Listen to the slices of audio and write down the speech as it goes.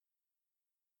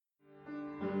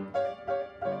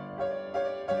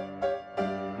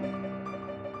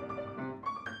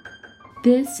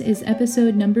This is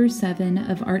episode number 7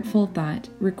 of Artful Thought,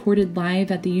 recorded live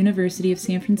at the University of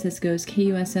San Francisco's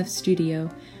KUSF studio,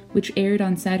 which aired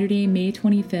on Saturday, May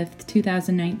 25th,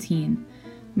 2019.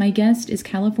 My guest is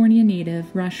California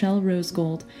native Rachelle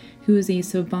Rosegold, who is a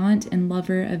savant and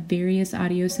lover of various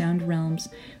audio sound realms,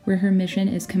 where her mission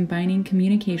is combining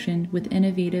communication with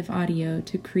innovative audio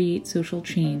to create social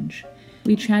change.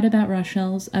 We chat about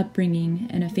Rachelle's upbringing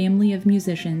and a family of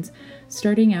musicians,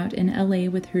 starting out in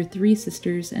LA with her 3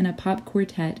 sisters and a pop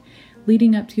quartet,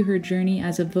 leading up to her journey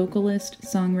as a vocalist,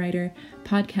 songwriter,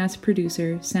 podcast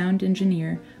producer, sound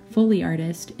engineer, Foley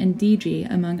artist, and DJ,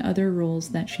 among other roles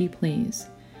that she plays.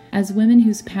 As women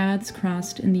whose paths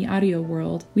crossed in the audio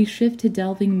world, we shift to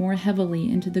delving more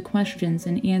heavily into the questions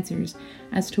and answers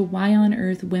as to why on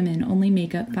earth women only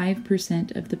make up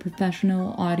 5% of the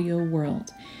professional audio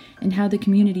world, and how the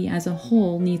community as a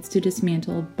whole needs to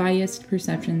dismantle biased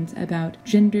perceptions about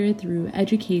gender through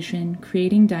education,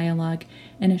 creating dialogue,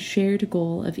 and a shared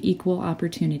goal of equal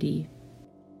opportunity.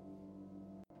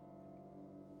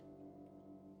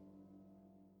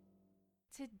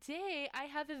 Today, I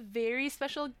have a very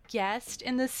special guest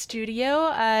in the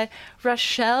studio,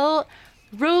 Rachelle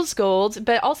Rosegold,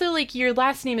 but also, your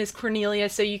last name is Cornelia,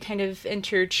 so you kind of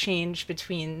interchange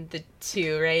between the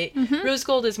two, right? Mm-hmm.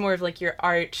 Rosegold is more of, your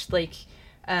art,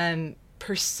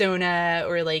 persona,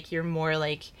 or, your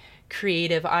more,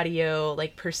 creative audio,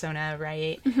 persona,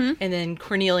 right? Mm-hmm. And then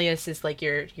Cornelius is,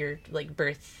 your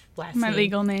birth last name. My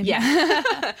legal name.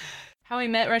 Yeah. How I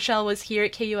met Rachelle was here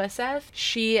at KUSF.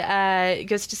 She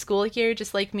goes to school here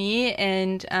just like me,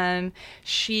 and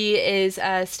she is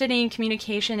studying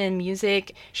communication and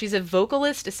music. She's a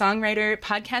vocalist, a songwriter,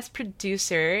 podcast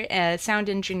producer, a sound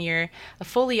engineer, a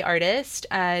Foley artist,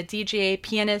 DJ,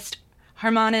 pianist,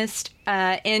 harmonist,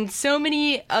 and so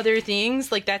many other things.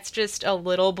 That's just a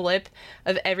little blip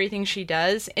of everything she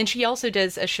does. And she also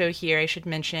does a show here, I should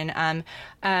mention,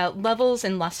 Levels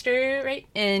and Luster, right?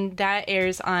 And that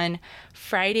airs on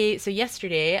Friday, so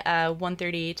yesterday,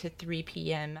 1:30 to 3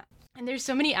 p.m. And there's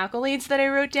so many accolades that I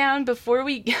wrote down before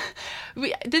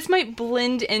this might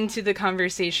blend into the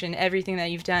conversation, everything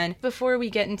that you've done. Before we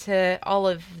get into all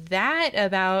of that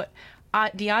about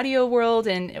the audio world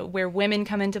and where women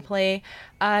come into play,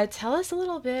 tell us a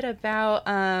little bit about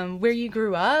where you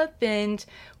grew up and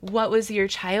what was your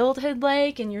childhood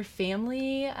like and your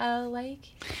family like.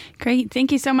 Great.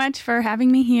 Thank you so much for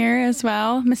having me here as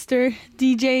well, Mr.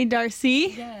 DJ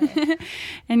Darcy. Yeah.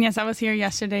 And yes, I was here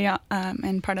yesterday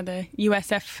and part of the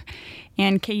USF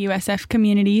and KUSF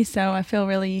community, so I feel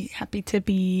really happy to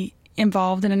be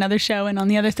involved in another show and on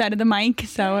the other side of the mic,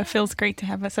 so it feels great to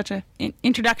have such an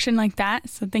introduction like that,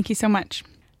 so thank you so much.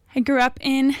 I grew up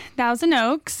in Thousand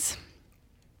Oaks,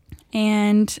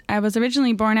 and I was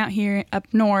originally born out here up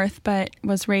north, but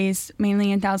was raised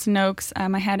mainly in Thousand Oaks. I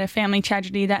had a family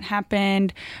tragedy that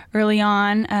happened early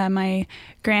on. My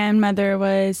grandmother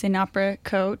was an opera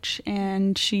coach,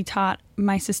 and she taught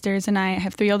my sisters, and I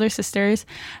have 3 older sisters.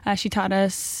 She taught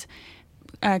us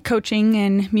coaching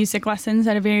and music lessons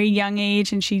at a very young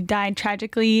age, and she died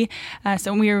tragically.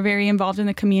 So we were very involved in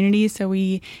the community, so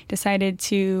we decided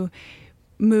to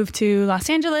move to Los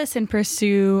Angeles and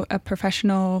pursue a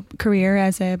professional career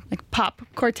as a pop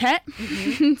quartet.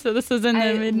 Mm-hmm. So this was in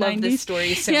the mid-90s. I love this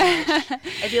story so much.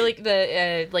 I feel like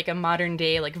the a modern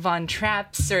day Von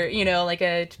Trapps, or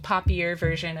a poppier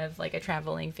version of a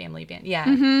traveling family band. Yeah.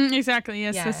 Mm-hmm, exactly.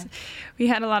 Yes. Yeah. We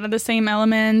had a lot of the same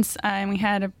elements, and we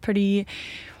had a pretty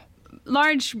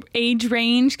large age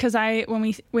range, because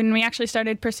when we actually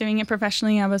started pursuing it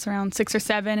professionally, I was around 6 or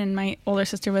 7, and my older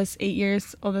sister was 8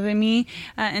 years older than me,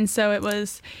 and so it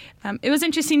was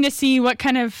interesting to see what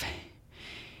kind of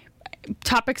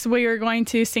topics we were going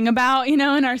to sing about, in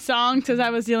our song, because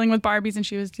I was dealing with Barbies and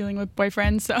she was dealing with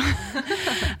boyfriends. So,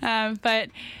 but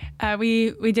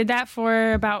we did that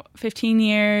for about 15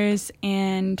 years,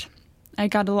 and I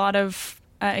got a lot of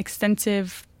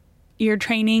extensive ear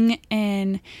training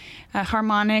in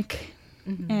harmonic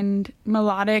mm-hmm. and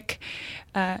melodic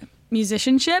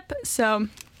musicianship. So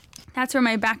that's where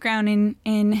my background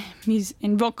in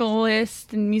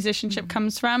vocalist and musicianship mm-hmm.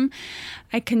 comes from.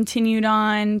 I continued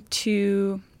on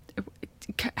to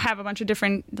have a bunch of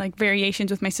different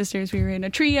variations with my sisters. We were in a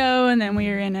trio, and then we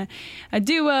were in a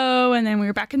duo, and then we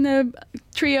were back in the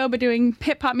trio but doing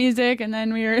hip hop music, and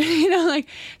then we were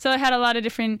so I had a lot of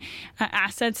different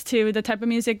assets to the type of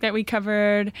music that we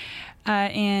covered,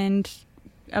 and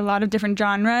a lot of different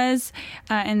genres.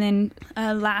 And then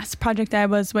last project I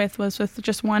was with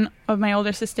just one of my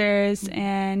older sisters,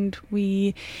 and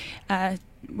we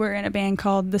were in a band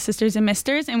called the Sisters and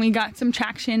Misters, and we got some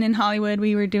traction in Hollywood.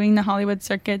 We were doing the Hollywood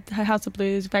circuit, House of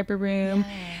Blues, Viper Room,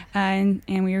 and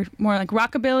we were more like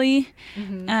rockabilly,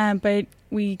 but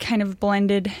we kind of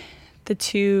blended the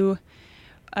two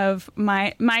of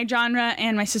my genre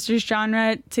and my sister's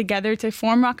genre together to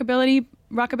form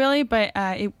rockabilly, but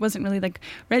it wasn't really like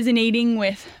resonating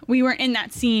with, we weren't in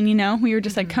that scene, you know, we were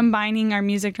just like combining our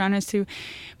music genres to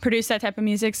produce that type of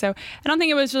music. So I don't think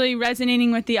it was really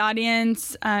resonating with the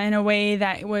audience in a way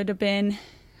that would have been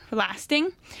lasting,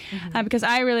 because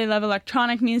I really love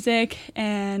electronic music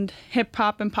and hip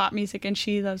hop and pop music, and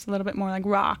she loves a little bit more like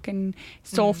rock and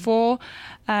soulful.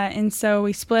 And so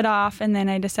we split off, and then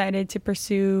I decided to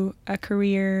pursue a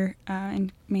career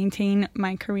and maintain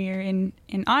my career in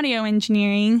audio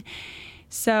engineering.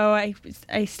 So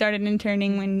I started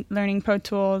interning when learning Pro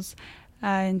Tools,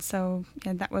 and so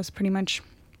that was pretty much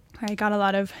where I got a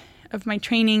lot of my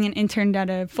training, and interned at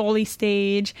a Foley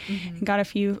stage and got a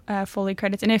few Foley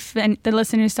credits. And if the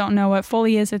listeners don't know what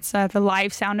Foley is, it's the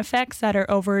live sound effects that are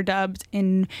overdubbed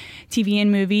in TV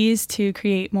and movies to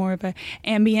create more of an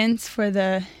ambience for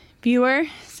the viewer.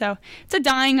 So it's a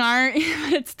dying art,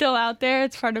 but it's still out there.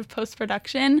 It's part of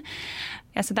post-production.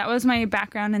 Yeah, so that was my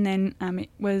background, and then it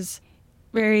was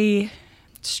very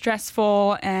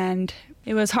stressful, and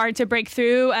it was hard to break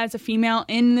through as a female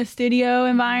in the studio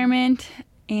environment.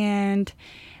 And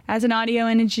as an audio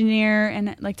engineer, and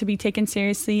I like to be taken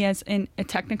seriously as in a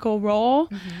technical role.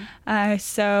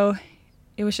 So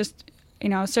it was just, I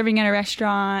was serving at a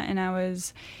restaurant, and I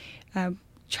was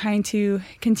trying to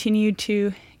continue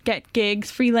to get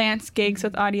gigs, freelance gigs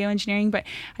with audio engineering. But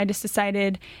I just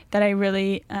decided that I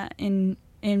really, in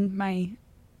my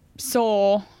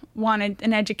soul, wanted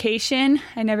an education.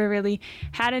 I never really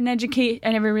had an I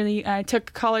never really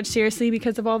took college seriously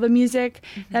because of all the music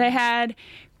that I had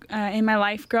in my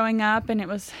life growing up, and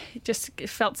it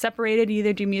felt separated. You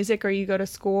either do music or you go to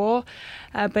school.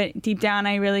 But deep down,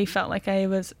 I really felt like I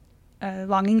was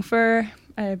longing for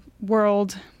a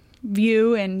world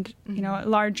view and a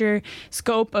larger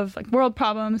scope of like world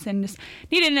problems, and just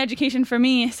needed an education for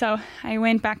me. So I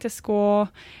went back to school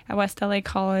at West LA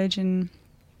College, and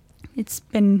it's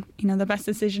been, the best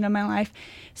decision of my life.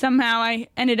 Somehow I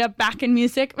ended up back in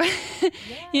music,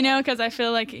 because I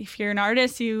feel like if you're an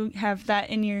artist, you have that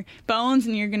in your bones,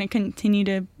 and you're going to continue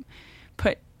to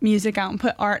put music out and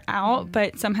put art out.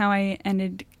 But somehow I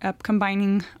ended up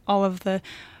combining all of the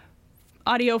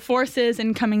audio forces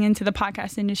and coming into the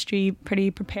podcast industry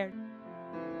pretty prepared.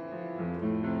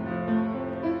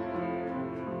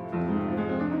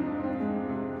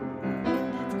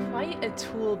 A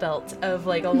tool belt of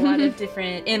like a lot of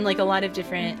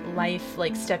different life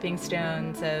like stepping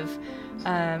stones of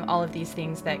all of these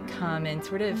things that come and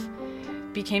sort of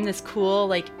became this cool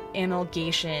like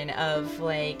amalgamation of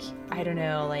like, I don't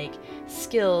know, like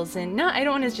skills, and I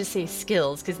don't want to just say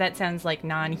skills because that sounds like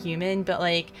non-human, but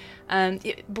like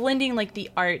blending like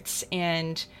the arts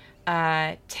and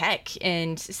tech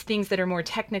and things that are more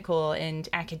technical and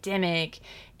academic,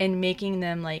 and making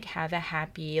them like have a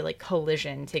happy like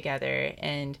collision together,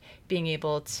 and being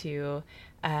able to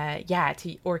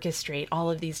to orchestrate all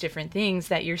of these different things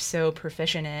that you're so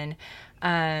proficient in,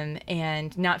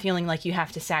 and not feeling like you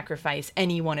have to sacrifice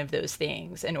any one of those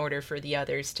things in order for the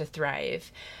others to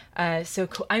thrive. So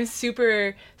cool. I'm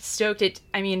super stoked. It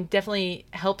definitely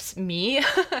helps me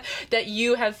that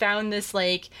you have found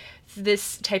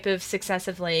this type of success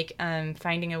of like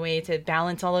finding a way to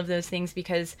balance all of those things,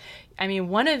 because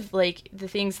one of like the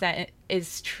things that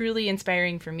is truly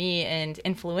inspiring for me and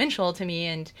influential to me,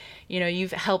 and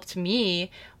you've helped me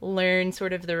learn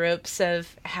sort of the ropes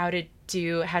of how to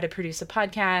produce a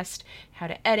podcast, how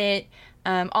to edit,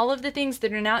 all of the things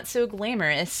that are not so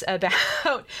glamorous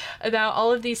about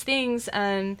all of these things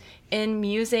in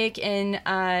music, in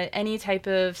any type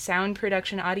of sound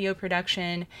production, audio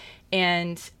production.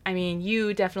 And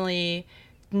you definitely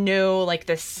know like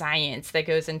the science that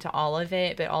goes into all of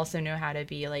it, but also know how to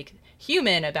be like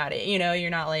human about it. You're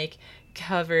not like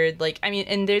covered like,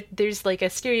 and there's like a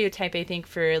stereotype, I think,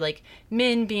 for like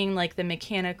men being like the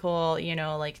mechanical,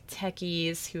 like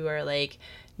techies who are like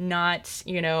not,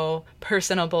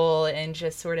 personable, and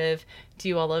just sort of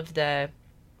do all of the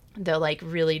like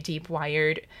really deep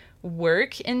wired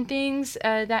work and things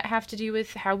that have to do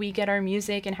with how we get our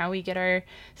music and how we get our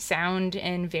sound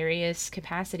in various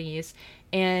capacities.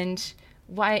 And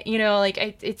why,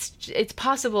 it's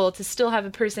possible to still have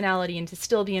a personality and to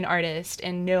still be an artist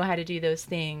and know how to do those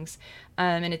things.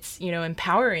 And it's,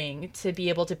 empowering to be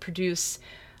able to produce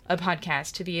a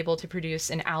podcast, to be able to produce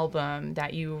an album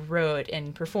that you wrote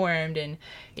and performed. And,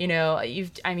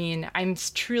 I'm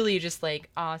truly just like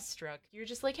awestruck. You're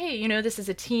just like, hey, this is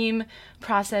a team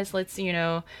process. Let's, you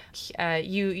know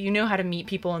how to meet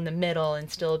people in the middle and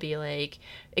still be like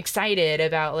excited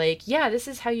about like, yeah, this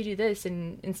is how you do this.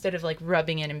 And instead of like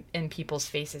rubbing it in people's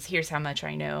faces, here's how much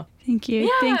I know. Thank you. Yeah.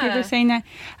 Thank you for saying that.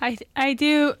 I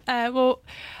do.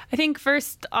 I think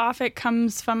first off, it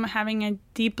comes from having a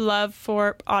deep love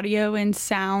for audio and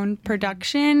sound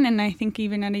production. And I think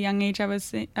even at a young age, I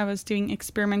was doing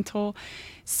experimental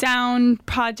sound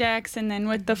projects. And then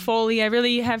with the Foley, I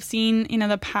really have seen,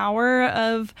 the power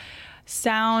of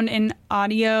sound and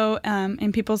audio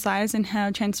in people's lives and how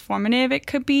transformative it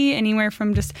could be, anywhere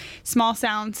from just small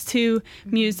sounds to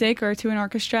music or to an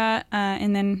orchestra.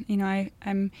 And then,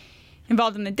 I'm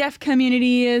involved in the deaf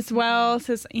community as well.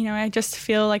 So, I just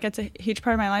feel like it's a huge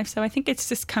part of my life. So I think it's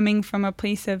just coming from a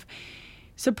place of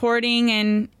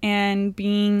supporting and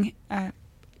being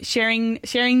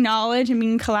sharing knowledge and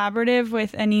being collaborative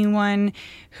with anyone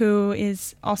who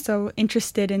is also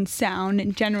interested in sound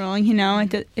in general.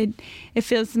 It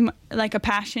feels like a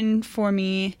passion for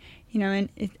me, and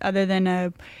other than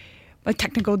a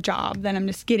technical job that I'm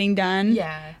just getting done.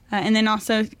 Yeah. And then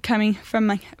also coming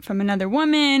from another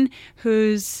woman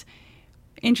who's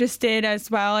interested as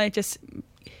well. It just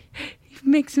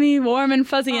makes me warm and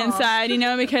fuzzy inside,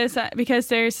 because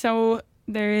there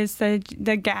is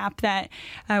the gap that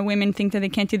women think that they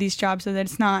can't do these jobs, or that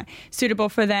it's not suitable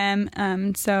for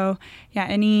them. So yeah,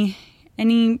 any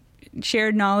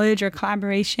shared knowledge or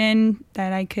collaboration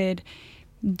that I could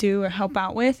do or help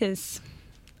out with it's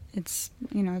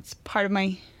part of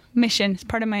my mission. It's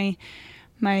part of my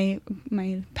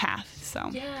path. So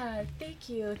yeah, thank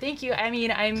you. I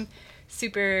mean, I'm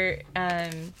super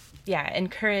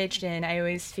encouraged, and I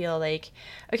always feel like,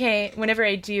 okay, whenever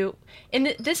I do,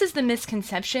 and this is the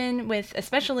misconception with,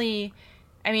 especially,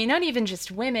 not even just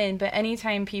women, but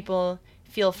anytime people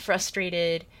feel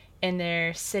frustrated and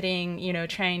they're sitting,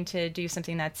 trying to do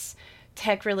something that's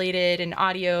tech related and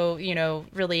audio,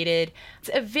 related. It's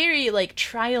a very like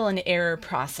trial and error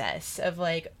process of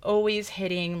like always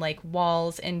hitting like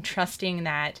walls and trusting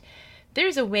that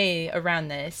there's a way around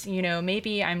this.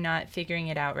 Maybe I'm not figuring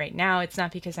it out right now. It's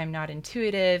not because I'm not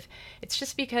intuitive. It's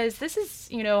just because this is,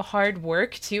 hard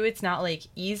work too. It's not like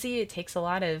easy. It takes a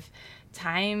lot of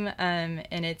time. And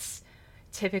it's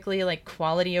typically like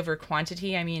quality over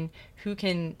quantity. Who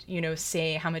can,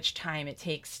 say how much time it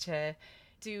takes to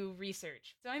do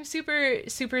research. So I'm super,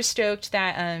 super stoked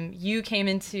that you came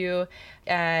into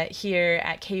here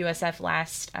at KUSF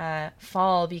last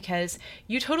fall, because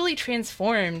you totally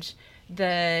transformed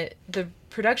the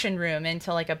production room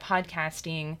into like a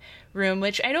podcasting room,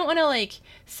 which I don't want to like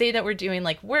say that we're doing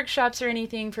like workshops or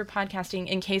anything for podcasting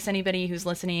in case anybody who's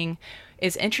listening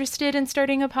is interested in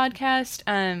starting a podcast.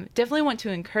 Definitely want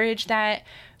to encourage that,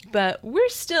 but we're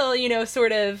still,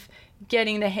 sort of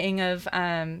getting the hang of,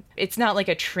 it's not like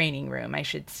a training room, I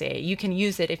should say. You can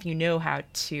use it if you know how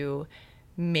to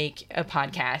make a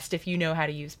podcast, if you know how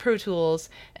to use Pro Tools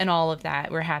and all of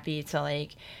that. We're happy to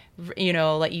like,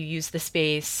 let you use the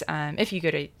space. If you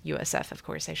go to USF, of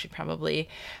course, I should probably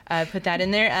put that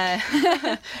in there.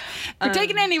 We're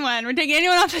taking anyone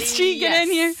off the street, yes. Get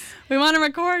in here. We want to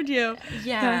record you.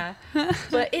 Yeah.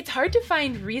 But it's hard to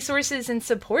find resources and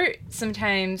support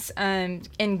sometimes, and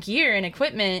gear and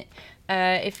equipment.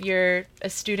 If you're a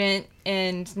student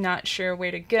and not sure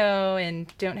where to go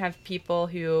and don't have people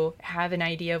who have an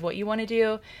idea of what you want to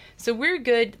do. So we're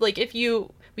good. Like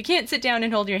we can't sit down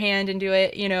and hold your hand and do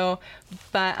it,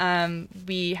 but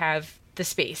we have the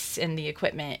space and the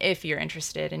equipment if you're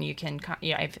interested, and you can,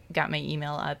 I've got my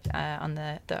email up on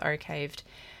the archived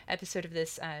episode of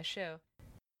this show.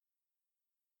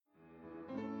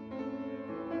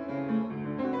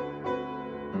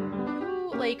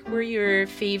 Like, were your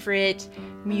favorite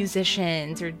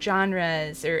musicians or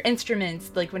genres or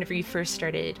instruments, like whenever you first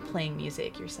started playing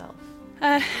music yourself?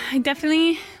 I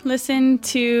definitely listened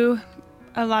to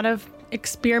a lot of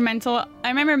experimental. I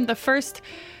remember the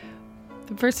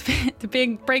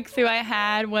big breakthrough I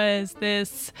had was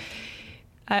this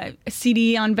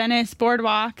CD on Venice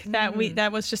Boardwalk that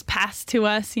was just passed to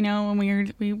us,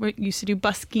 when we were used to do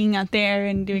busking out there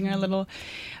and doing our little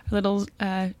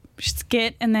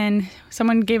skit, and then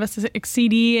someone gave us a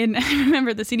CD, and I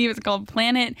remember the CD was called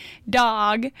Planet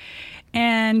Dog,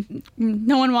 and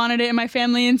no one wanted it in my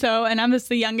family, and I'm just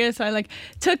the youngest, so I like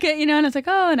took it, and I was like,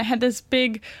 oh, and I had this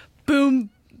big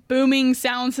booming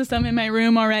sound system in my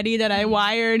room already that I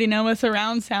wired, with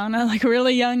surround sound at like a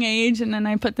really young age, and then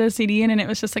I put the CD in, and it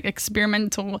was just like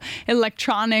experimental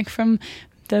electronic from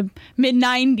the mid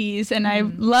 90s, and I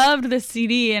loved the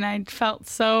CD, and I felt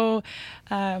so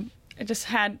I just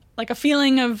had like a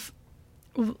feeling of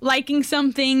liking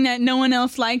something that no one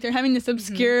else liked, or having this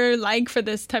obscure like for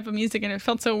this type of music, and it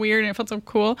felt so weird and it felt so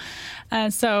cool.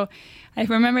 So I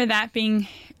remember that being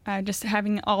just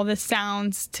having all the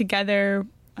sounds together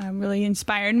really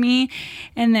inspired me.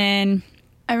 And then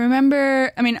I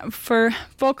remember, for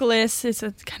vocalists, it's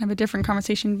a kind of a different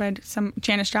conversation, but some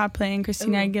Janis Joplin,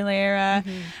 Christina Aguilera.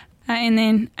 And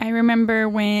then I remember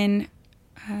when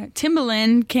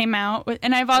Timbaland came out,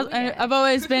 and I've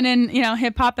always been in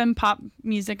hip hop and pop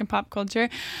music and pop culture,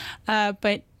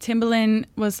 but Timbaland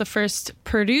was the first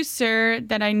producer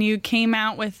that I knew came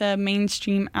out with a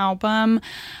mainstream album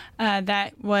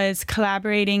that was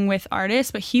collaborating with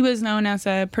artists, but he was known as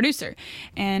a producer,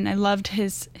 and I loved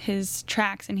his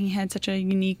tracks, and he had such a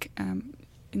unique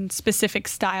and specific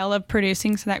style of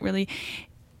producing, so that really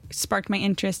sparked my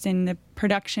interest in the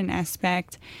production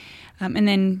aspect. And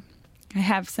then I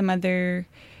have some other,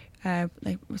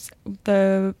 like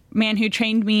the man who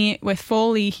trained me with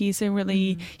Foley. He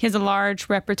has a large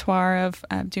repertoire of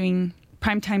doing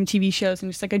primetime TV shows,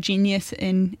 and just like a genius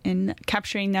in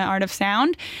capturing the art of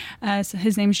sound. So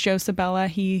his name's Joe Sabella.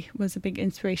 He was a big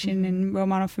inspiration and role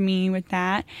model for me with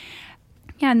that.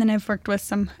 Yeah, and then I've worked with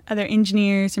some other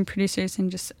engineers and producers, and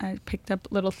just picked up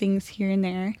little things here and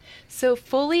there. So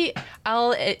Foley,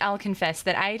 I'll confess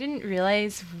that I didn't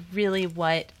realize really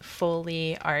what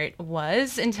Foley art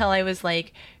was until I was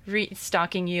like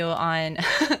stalking you on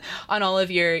on all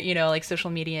of your like social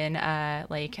media and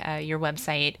your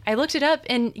website. I looked it up,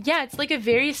 and yeah, it's like a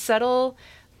very subtle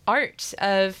art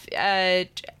of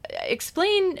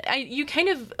explain. You kind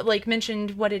of like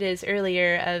mentioned what it is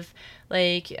earlier, of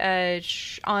like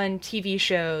on TV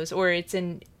shows, or it's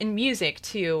in music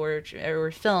too,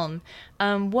 or film.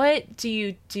 What do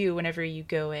you do whenever you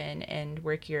go in and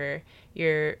work your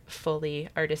Foley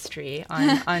artistry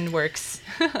on works?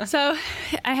 So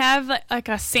I have like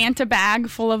a Santa bag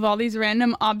full of all these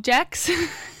random objects.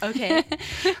 Okay.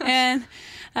 And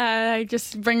I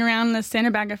just bring around the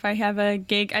Santa bag if I have a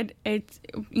gig.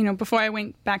 Before I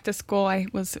went back to school, I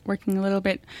was working a little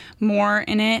bit more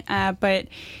in it, but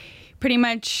pretty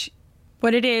much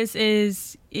what it is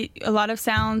a lot of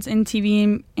sounds in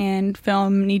TV and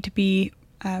film need to be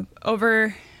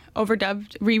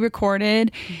overdubbed,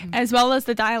 re-recorded, as well as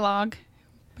the dialogue.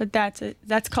 But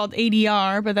that's called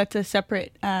ADR, but that's a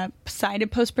separate side of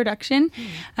post-production.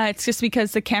 It's just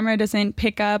because the camera doesn't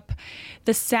pick up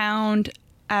the sound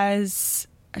as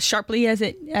sharply as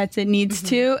it needs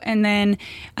to, and then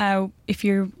if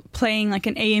you're playing like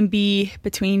an A and B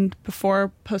before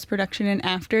post-production and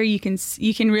after, you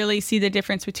can really see the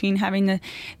difference between having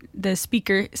the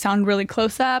speaker sound really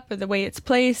close up, or the way it's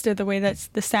placed, or the way that's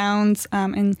the sounds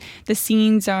and the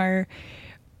scenes are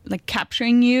like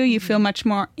capturing you. You feel much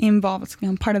more involved. It's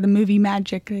part of the movie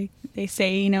magic, they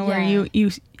say, where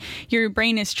your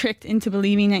brain is tricked into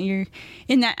believing that you're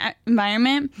in that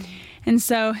environment. And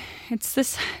so it's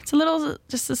this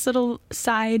little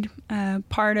side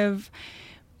part of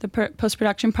the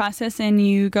post-production process, and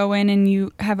you go in and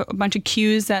you have a bunch of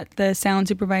cues that the sound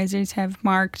supervisors have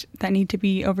marked that need to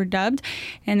be overdubbed.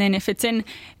 And then if it's in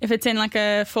like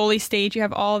a Foley stage, you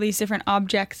have all these different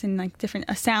objects and like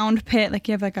a sound pit, like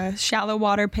you have like a shallow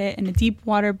water pit and a deep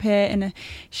water pit, and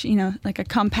like a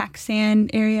compact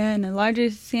sand area and a larger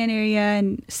sand area,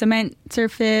 and cement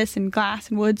surface and glass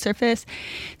and wood surface.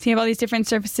 So you have all these different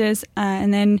surfaces,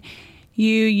 and then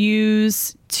you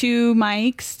use 2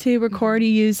 mics to record. You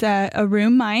use a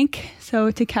room mic,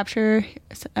 so to capture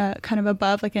kind of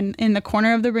above, like in the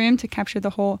corner of the room, to capture the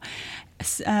whole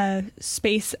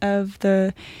space of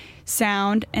the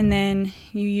sound. And then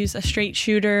you use a straight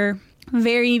shooter,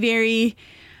 very, very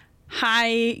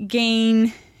high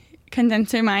gain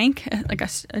condenser mic. Like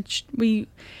we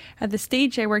at the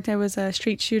stage I worked at was a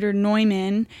straight shooter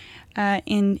Neumann,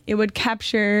 and it would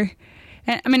capture.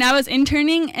 I was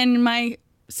interning, and my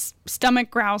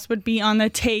stomach growls would be on the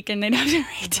take, and they'd have to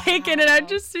retake it, and I'd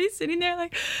just be sitting there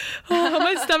like, oh,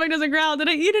 my stomach doesn't growl. Did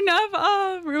I eat enough?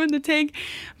 Oh, ruined the take.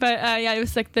 But it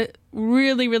was like the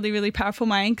really, really, really powerful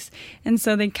mics, and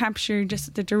so they capture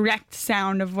just the direct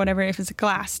sound of whatever, if it's a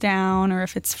glass down or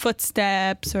if it's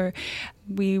footsteps, or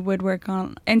we would work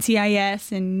on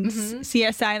NCIS and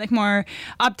CSI, like more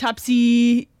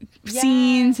autopsy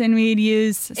scenes, and we'd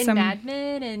use some Mad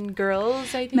Men and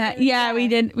Girls, I think.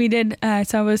 We did.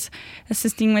 So I was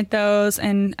assisting with those,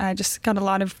 and just got a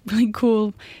lot of really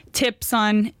cool tips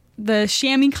on the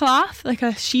chamois cloth. Like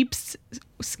a sheep's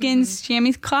skin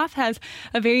chamois cloth has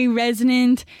a very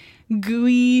resonant,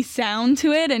 gooey sound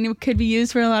to it, and it could be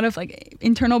used for a lot of like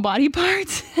internal body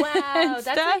parts. Wow, that's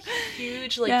a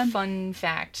huge fun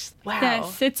fact. Wow.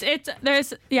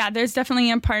 Yes, there's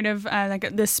definitely a part of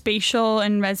like the spatial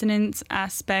and resonance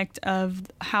aspect of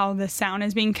how the sound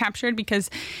is being captured, because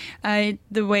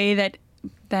the way that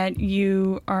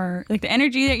you are, like the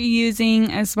energy that you're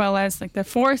using, as well as like the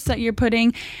force that you're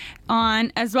putting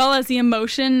on, as well as the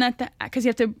emotion that because you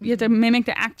have to mimic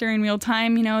the actor in real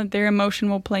time, you know, their emotion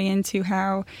will play into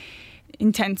how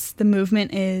intense the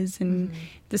movement is, and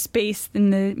the space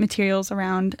and the materials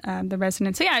around the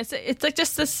resonance. So yeah, it's like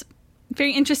just this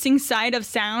very interesting side of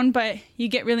sound, but you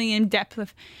get really in depth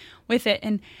with it.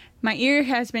 And my ear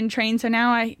has been trained, so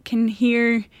now I can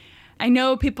hear. I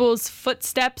know people's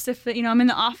footsteps if, you know, I'm in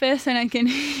the office and I can,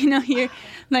 you know, hear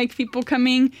like people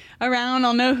coming around.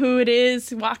 I'll know who it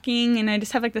is walking, and I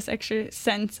just have like this extra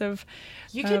sense of.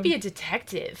 You could be a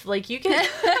detective. Like you could,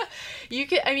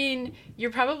 I mean,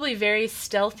 you're probably very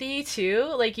stealthy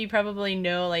too. Like you probably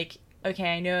know, like,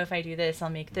 okay, I know if I do this, I'll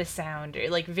make this sound,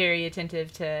 or like very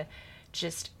attentive to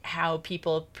just how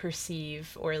people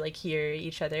perceive or like hear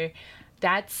each other.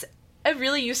 That's a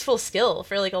really useful skill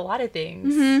for like a lot of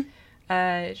things. Mm-hmm.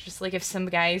 Just like if some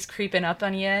guy's creeping up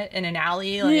on you in an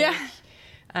alley, like,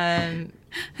 I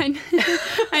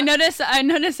notice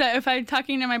that if I'm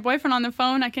talking to my boyfriend on the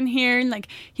phone, I can hear like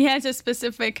he has a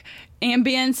specific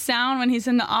ambient sound when he's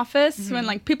in the office, when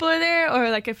like people are there, or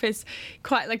like if it's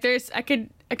quiet, like I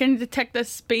can detect the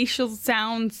spatial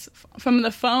sounds from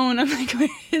the phone of like where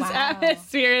his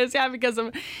atmosphere is, because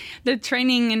of the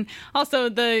training, and also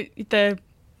the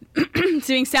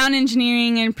doing sound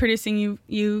engineering and producing,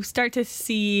 you start to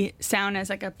see sound as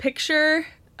like a picture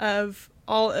of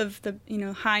all of the, you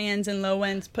know, high ends and low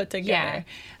ends put together.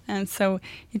 And so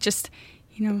it just,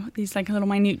 you know, these like little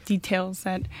minute details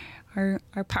that are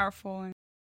powerful. And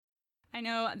I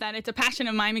know that it's a passion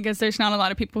of mine, because there's not a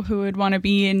lot of people who would want to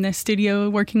be in the studio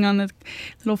working on the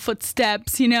little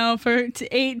footsteps, you know, for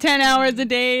 8-10 hours a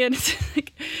day. And it's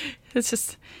like, it's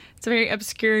a very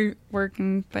obscure work,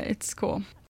 but it's cool.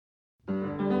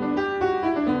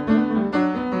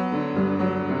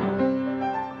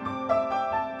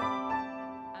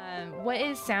 What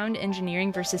is sound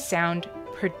engineering versus sound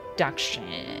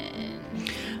production?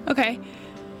 Okay,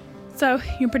 so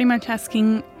you're pretty much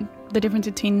asking the difference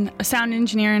between a sound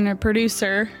engineer and a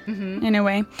producer, in a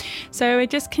way. So it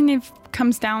just kind of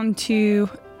comes down to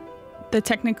the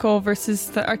technical versus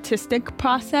the artistic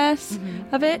process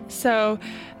of it. So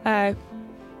a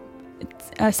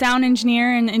sound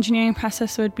engineer and the engineering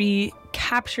process would be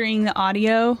capturing the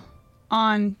audio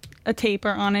on a tape or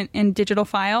on a digital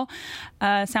file.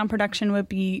 Sound production would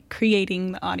be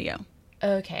creating the audio.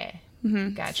 Okay.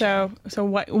 Gotcha. So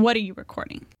what are you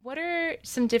recording? What are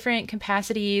some different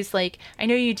capacities? Like, I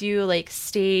know you do like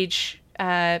stage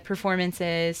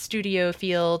performances, studio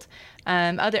field,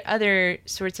 other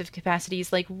sorts of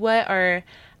capacities. Like, what are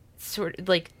sort of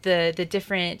like the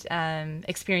different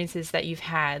experiences that you've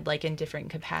had, like in different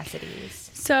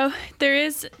capacities? So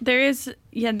there's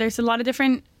a lot of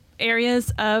different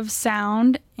areas of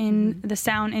sound in the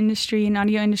sound industry and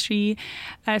audio industry.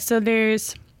 So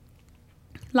there's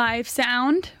live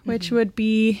sound, which would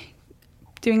be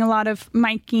doing a lot of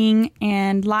miking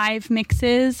and live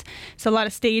mixes, so a lot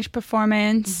of stage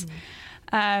performance.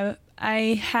 I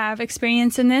have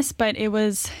experience in this, but it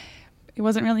wasn't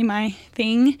really my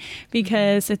thing,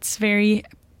 because it's very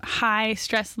high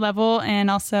stress level, and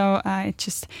also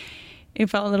it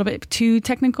felt a little bit too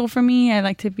technical for me. I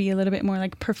like to be a little bit more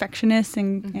like perfectionist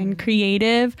and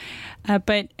creative.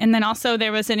 And then also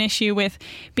there was an issue with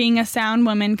being a sound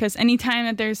woman, because anytime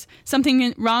that there's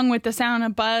something wrong with the sound, a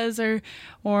buzz or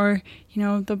you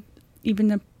know, even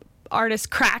the artist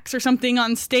cracks or something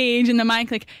on stage in the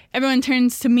mic, like everyone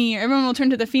turns to me, or everyone will turn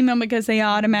to the female, because they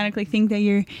automatically think that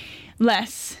you're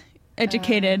less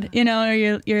educated, you know, or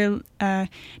you're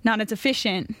not as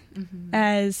efficient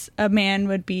as a man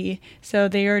would be. So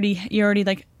you're already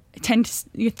like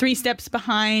you're 3 steps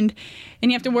behind,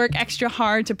 and you have to work extra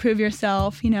hard to prove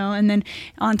yourself, you know. And then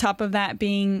on top of that,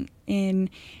 being in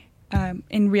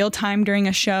real time during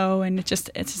a show, and it's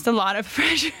just a lot of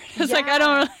pressure. It's like I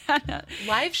don't really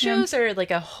live shows are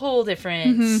like a whole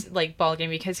different like ballgame,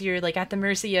 because you're like at the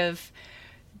mercy of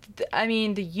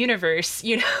the universe,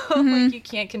 you know. Like you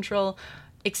can't control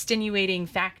extenuating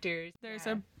factors. There's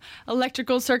a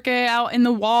electrical circuit out in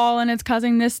the wall, and it's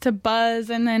causing this to buzz,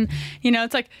 and then, you know,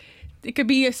 it's like it could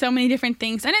be so many different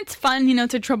things, and it's fun, you know,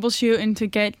 to troubleshoot and to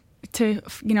get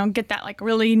that like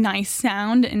really nice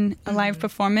sound in a live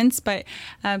performance. But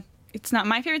it's not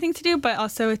my favorite thing to do, but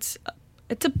also it's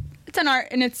it's an art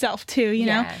in itself too, you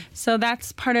know. So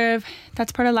that's part of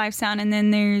live sound. And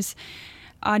then there's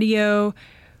audio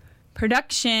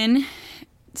production.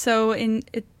 So in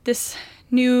this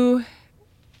new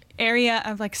area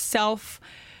of like self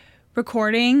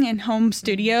recording and home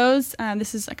studios,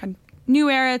 this is like a new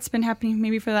era. It's been happening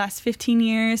maybe for the last 15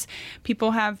 years.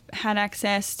 People have had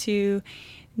access to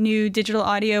new digital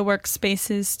audio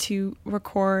workspaces to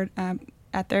record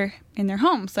in their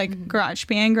homes, like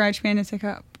GarageBand. GarageBand is like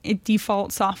a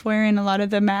default software in a lot of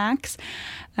the Macs,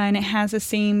 and it has the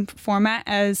same format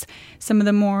as some of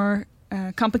the more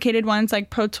complicated ones like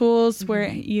Pro Tools, where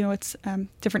it's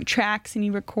different tracks and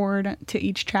you record to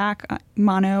each track,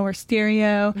 mono or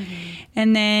stereo.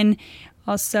 And then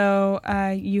also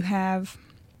you have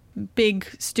big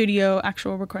studio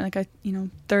actual recording, like a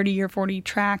 30 or 40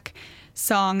 track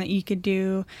song that you could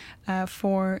do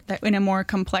for that in a more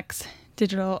complex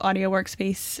digital audio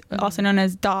workspace, also known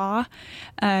as DAW,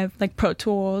 like Pro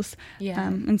Tools.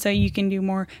 And so you can do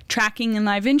more tracking and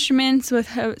live instruments with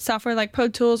software like Pro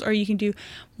Tools, or you can do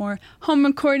more home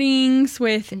recordings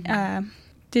with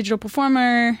Digital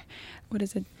Performer,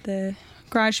 the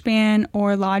GarageBand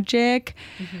or Logic.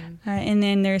 And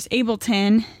then there's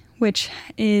Ableton, which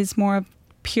is more of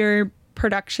pure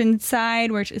production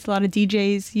side, which is a lot of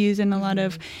DJs use and a lot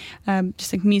of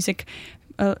just like music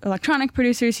electronic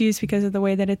producers use because of the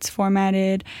way that it's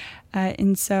formatted.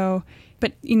 And so,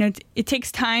 but it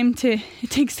takes time.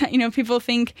 People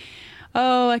think,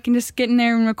 oh, I can just get in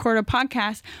there and record a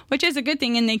podcast, which is a good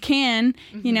thing, and they can,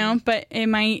 but it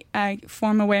might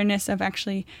form awareness of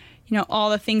actually, all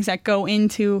the things that go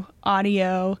into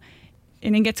audio.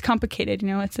 And it gets complicated,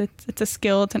 it's a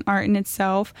skill, it's an art in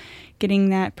itself, getting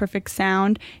that perfect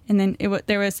sound. And then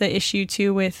there was the issue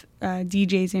too with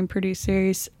DJs and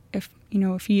producers.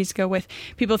 A few years ago, with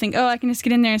people think, oh, I can just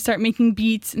get in there and start making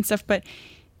beats and stuff, but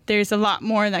there's a lot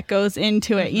more that goes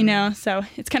into it, So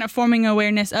it's kind of forming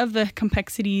awareness of the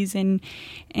complexities and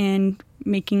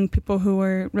making people who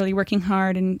are really working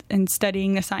hard and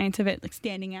studying the science of it like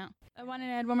standing out. I wanted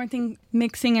to add one more thing.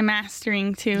 Mixing and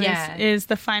mastering too is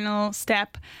the final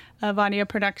step of audio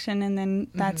production, and then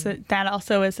that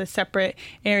also is a separate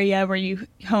area where you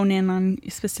hone in on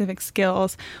specific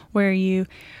skills, where you,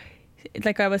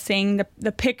 like I was saying,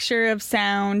 the picture of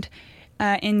sound,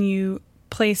 and you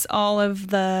place all of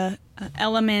the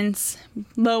elements,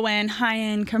 low end, high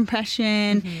end,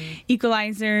 compression,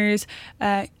 equalizers,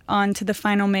 onto the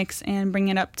final mix and bring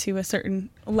it up to a certain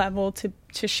level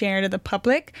to share to the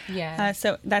public.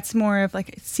 So that's more of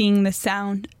like seeing the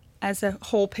sound as a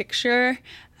whole picture.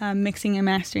 Mixing and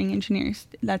mastering engineers,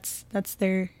 that's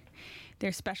their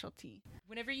specialty.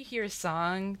 Whenever you hear a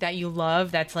song that you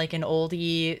love, that's like an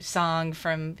oldie song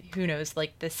from, who knows,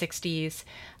 like the 60s,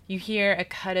 you hear a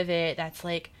cut of it that's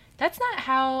like, that's not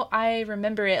how I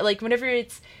remember it. Like whenever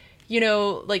it's,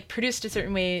 like produced a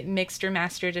certain way, mixed or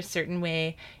mastered a certain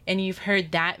way, and you've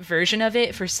heard that version of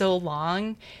it for so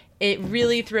long, it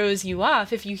really throws you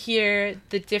off if you hear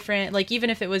the different, like even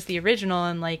if it was the original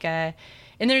and like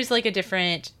and there's like a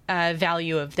different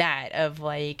value of that, of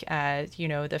like,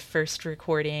 the first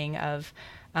recording of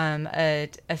a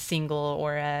single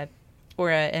or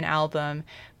an album.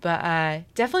 But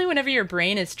definitely whenever your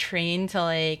brain is trained to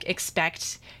like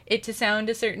expect it to sound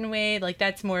a certain way, like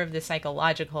that's more of the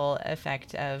psychological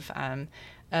effect of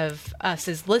us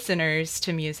as listeners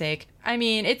to music. I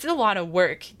mean, it's a lot of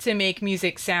work to make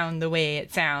music sound the way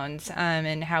it sounds,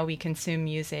 and how we consume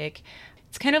music.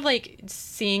 It's kind of like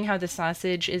seeing how the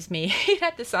sausage is made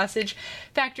at the sausage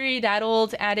factory, that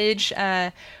old adage.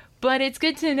 But it's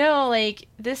good to know, like,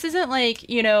 this isn't like,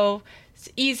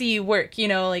 easy work,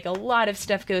 like a lot of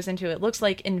stuff goes into it. It looks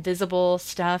like invisible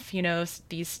stuff,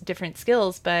 these different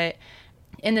skills. But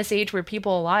in this age where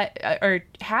people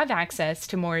have access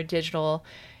to more digital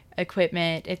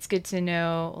equipment, it's good to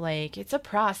know, like, it's a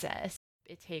process.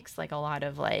 It takes like a lot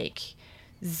of like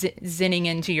zinning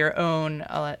into your own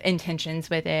intentions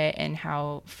with it and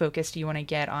how focused you want to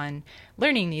get on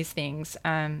learning these things,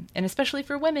 and especially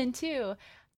for women too.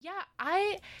 Yeah,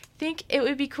 I think it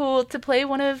would be cool to play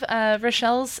one of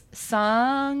Rochelle's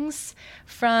songs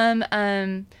from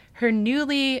her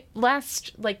newly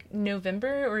last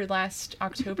November or last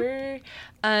October,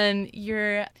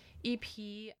 your EP.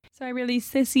 So I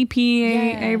released this EP.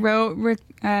 I wrote,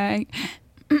 I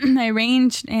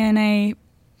arranged, and I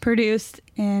produced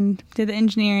and did the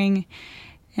engineering,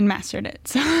 and mastered it.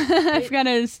 So I've got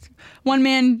a one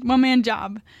man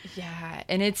job. Yeah,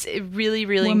 and it's really,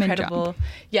 really Woman incredible. job.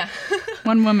 Yeah.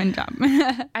 One woman job.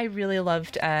 I really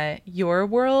loved Your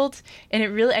World, and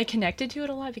I connected to it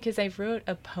a lot because I wrote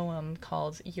a poem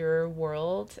called Your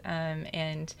World,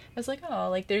 and I was like, oh,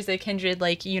 like there's a kindred,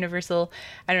 like universal,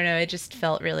 I don't know, it just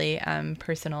felt really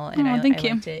personal, and I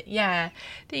liked it. Yeah,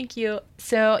 thank you.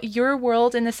 So Your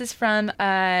World, and this is from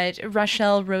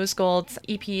Rochelle Rosegold's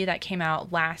EP that came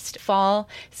out last fall,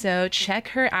 so check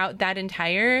her out. That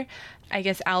entire, I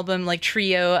guess, album, like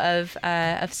trio of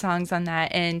songs on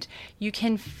that, and you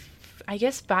can I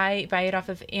guess buy it off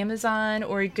of Amazon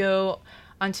or go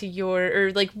onto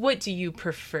or like, what do you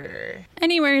prefer?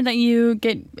 Anywhere that you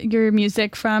get your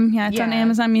music from. Yeah, it's on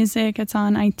Amazon Music, it's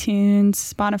on iTunes,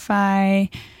 Spotify,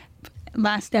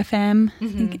 Last FM, I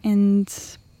think, and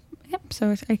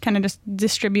so I kind of just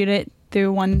distribute it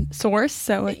through one source,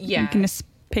 so you can just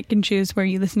pick and choose where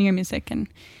you listen to your music and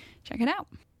check it out.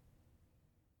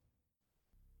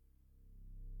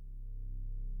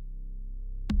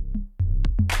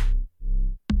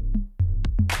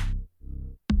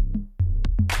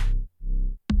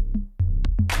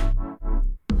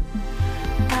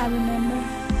 I remember,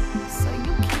 so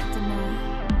you can't deny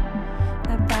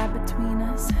that vibe between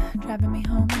us, driving me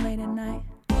home late at night.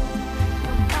 Your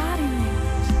body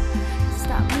language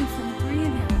stopped me from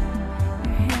breathing.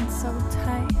 Your hands so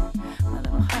tight, my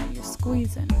little heart you're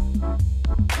squeezing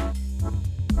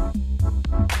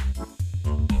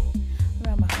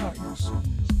around my heart and soul.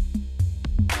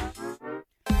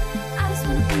 I just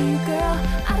wanna be your girl.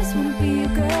 I just wanna be your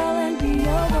girl and be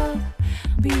your world.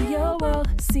 Be your world,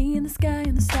 see in the sky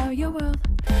and the star your world.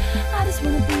 I just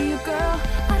wanna be your girl.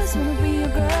 I just wanna be your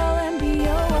girl and be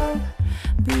your world.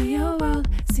 Be your world,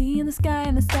 see in the sky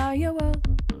and the star your world.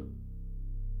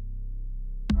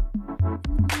 In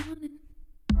the morning,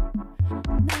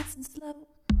 nice and slow,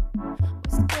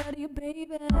 whisper to you, baby,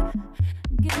 give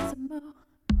it some more.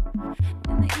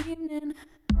 In the evening,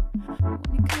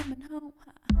 when you're coming home,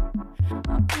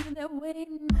 I'll be there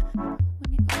waiting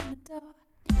when you open the door.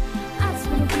 I just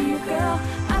wanna be your girl.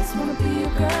 I just wanna be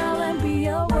your girl and be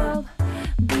your world.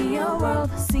 Be your world,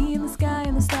 see in the sky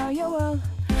and the star your world.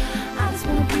 I just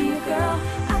wanna be your girl.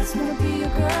 I just wanna be your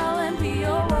girl and be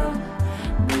your world.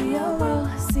 Be your world,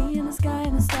 see in the sky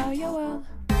and the star your world.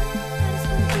 I just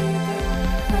wanna be your girl.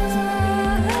 I just wanna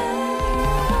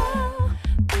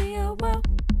be your world.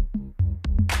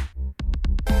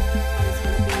 I just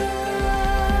wanna be your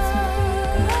girl.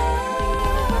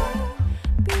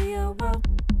 Be your world.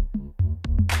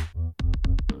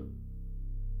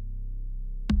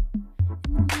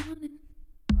 In the morning,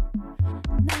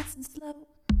 nice and slow,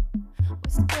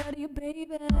 whisper to you, baby,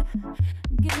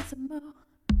 give it some more.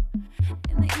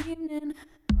 In the evening,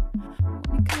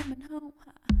 when you're coming home,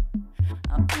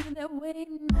 I'll be there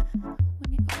waiting when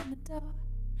you open the door.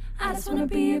 I just wanna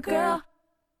be your girl.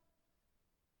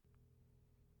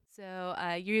 So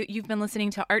you've been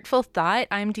listening to Artful Thought.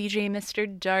 I'm DJ Mr.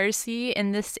 Darcy,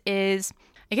 and this is,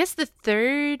 I guess, the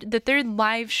third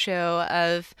live show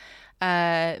of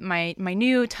my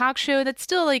new talk show that's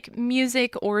still like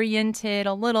music oriented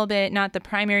a little bit, not the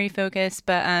primary focus,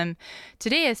 but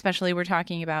today especially we're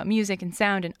talking about music and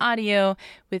sound and audio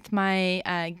with my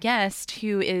guest,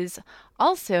 who is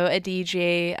also a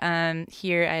DJ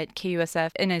here at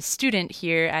KUSF and a student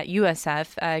here at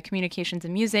USF, Communications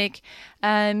and Music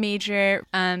major.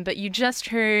 But you just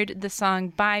heard the song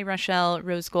by Rochelle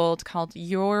Rosegold called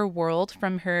Your World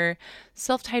from her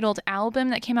self-titled album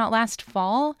that came out last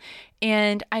fall.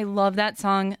 And I love that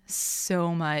song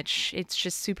so much. It's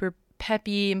just super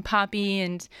peppy and poppy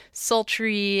and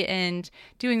sultry and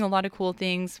doing a lot of cool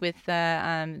things with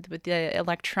the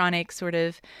electronic sort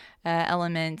of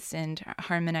elements and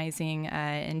harmonizing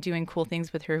and doing cool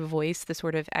things with her voice, the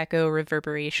sort of echo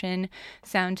reverberation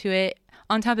sound to it,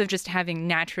 on top of just having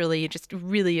naturally just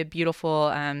really a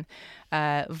beautiful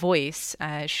voice.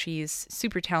 She's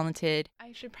super talented.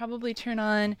 I should probably turn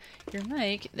on your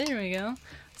mic. There we go.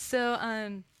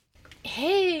 So,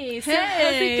 Hey, so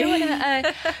how's it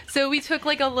going? So we took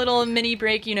like a little mini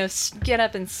break, get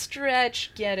up and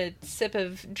stretch, get a sip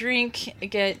of drink,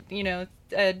 get,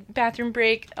 a bathroom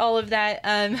break, all of that,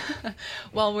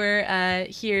 while we're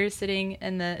here sitting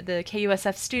in the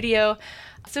KUSF studio.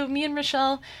 So me and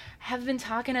Rochelle have been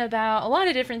talking about a lot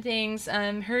of different things.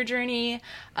 Her journey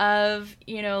of,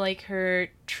 like her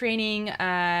training,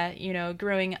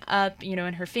 growing up,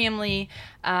 in her family,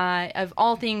 of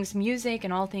all things music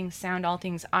and all things sound, all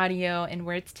things audio, and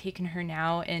where it's taken her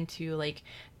now into like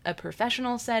a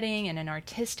professional setting and an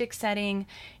artistic setting.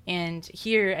 And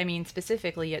here, I mean,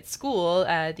 specifically at school,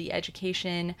 the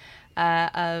education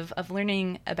of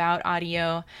learning about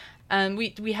audio,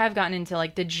 we have gotten into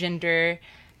like the gender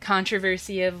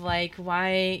controversy of like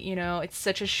why, you know, it's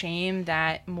such a shame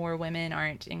that more women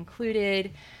aren't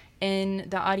included in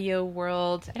the audio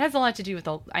world. It has a lot to do with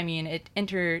it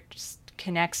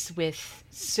interconnects with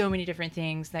so many different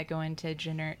things that go into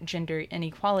gender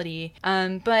inequality.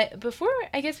 But before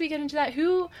I guess we get into that,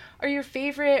 who are your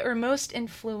favorite or most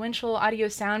influential audio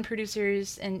sound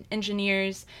producers and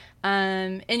engineers?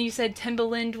 And you said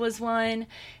Timbaland was one.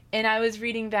 And I was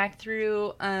reading back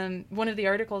through one of the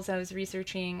articles I was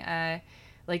researching,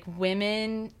 like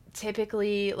women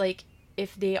typically, like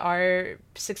if they are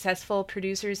successful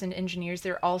producers and engineers,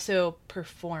 they're also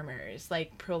performers,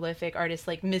 like prolific artists,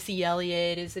 like Missy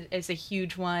Elliott is a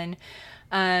huge one.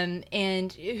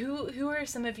 And who are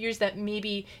some of yours that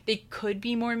maybe they could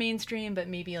be more mainstream, but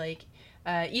maybe like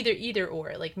either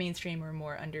or, like mainstream or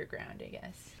more underground, I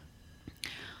guess?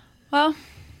 Well,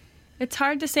 it's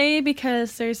hard to say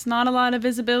because there's not a lot of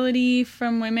visibility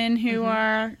from women who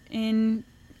are in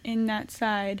that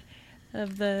side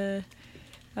of the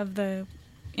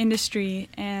industry,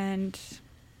 and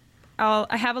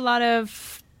I have a lot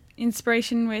of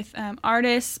inspiration with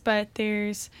artists, but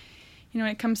there's, you know,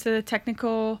 when it comes to the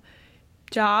technical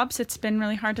jobs, it's been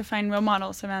really hard to find role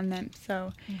models around them.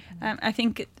 So I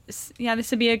think this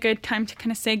would be a good time to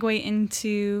kind of segue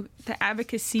into the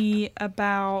advocacy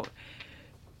about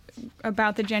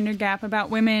the gender gap, about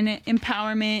women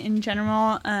empowerment in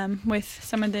general, with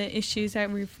some of the issues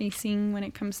that we're facing when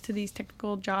it comes to these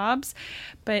technical jobs.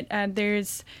 But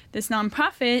there's this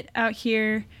nonprofit out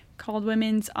here called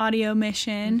Women's Audio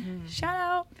Mission.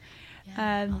 Shout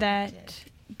out.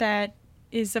 That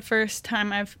is the first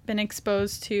time I've been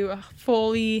exposed to a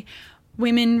fully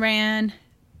women-ran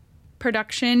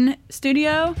production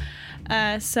studio.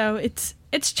 So it's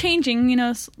changing, you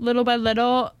know, little by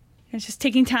little. It's just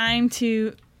taking time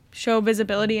to show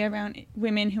visibility around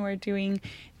women who are doing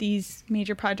these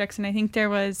major projects. And I think there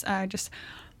was just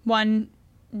one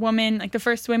woman, like the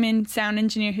first women sound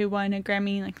engineer who won a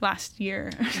Grammy like last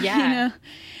year. Yeah. You know?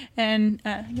 And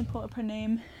I can pull up her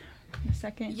name in a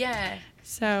second. Yeah.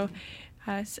 So,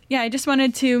 I just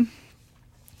wanted to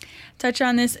touch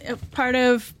on this. Part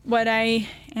of what I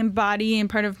embody and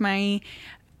part of my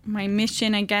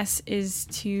mission, I guess, is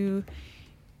to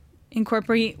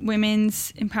incorporate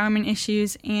women's empowerment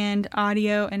issues and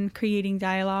audio and creating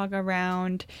dialogue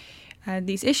around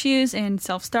these issues and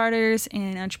self-starters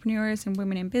and entrepreneurs and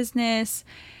women in business.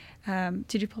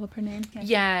 Did you pull up her name?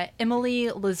 Yeah,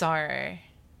 Emily Lazar.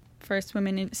 First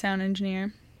women sound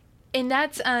engineer. And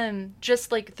that's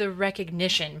just like the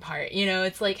recognition part, you know,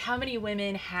 it's like how many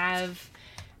women have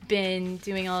been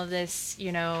doing all of this,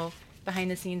 you know, behind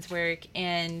the scenes work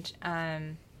and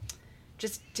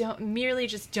just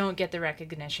don't get the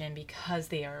recognition because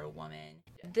they are a woman.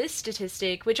 This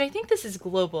statistic, which I think this is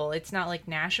global, it's not like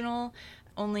national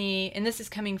only, and this is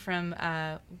coming from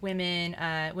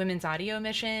Women's Audio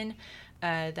Mission,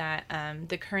 that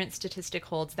the current statistic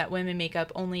holds that women make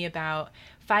up only about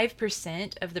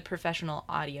 5% of the professional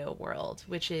audio world,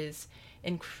 which is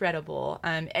incredible.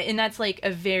 And that's like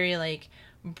a very like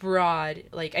broad,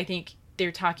 like I think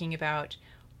they're talking about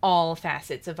all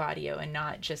facets of audio and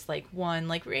not just like one,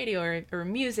 like radio or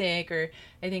music, or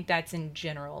I think that's in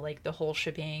general, like the whole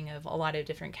shebang of a lot of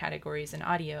different categories in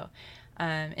audio.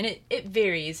 And it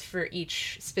varies for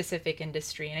each specific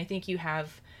industry. And I think you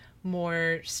have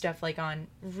more stuff like on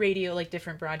radio, like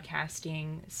different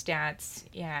broadcasting stats.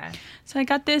 Yeah. So I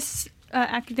got this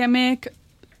academic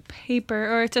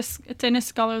paper, or it's in a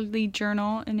scholarly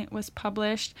journal, and it was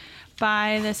published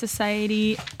by the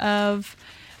Society of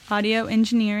Audio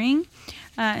Engineering,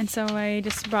 and so I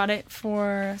just brought it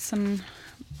for some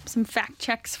fact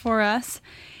checks for us,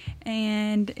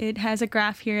 and it has a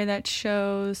graph here that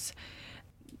shows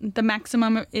the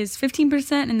maximum is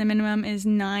 15% and the minimum is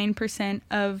 9%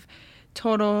 of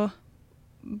total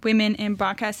women in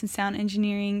broadcast and sound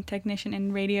engineering, technician,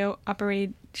 and radio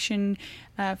operation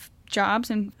jobs,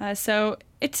 and so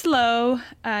it's low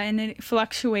and it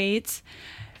fluctuates.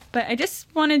 But I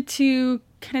just wanted to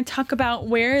kind of talk about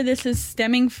where this is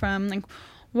stemming from. Like,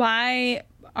 why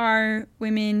are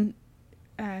women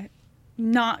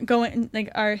not going,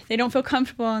 like, they don't feel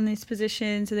comfortable in these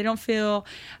positions, or they don't feel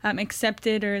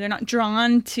accepted, or they're not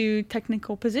drawn to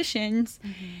technical positions.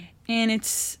 And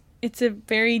it's a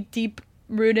very deep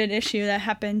rooted issue that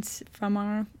happens from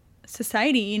our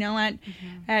society, you know,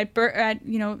 at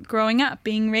you know, growing up,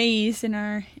 being raised in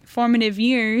our formative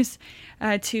years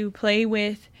to play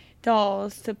with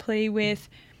dolls, to play with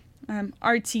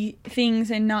artsy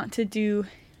things and not to do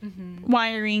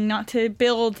wiring, not to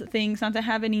build things, not to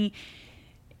have any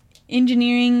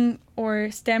engineering or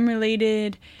STEM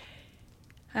related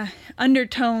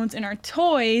undertones in our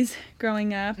toys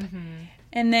growing up.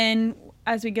 And then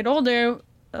as we get older,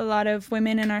 a lot of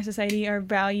women in our society are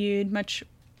valued much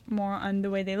more on the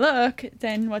way they look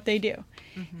than what they do.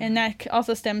 And that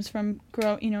also stems from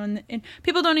and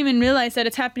people don't even realize that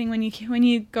it's happening when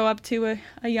you go up to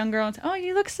a young girl and say, oh,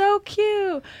 you look so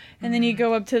cute. And then you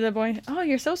go up to the boy, oh,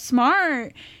 you're so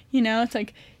smart. It's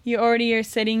like you already are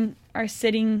setting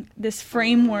this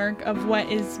framework of what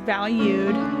is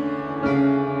valued.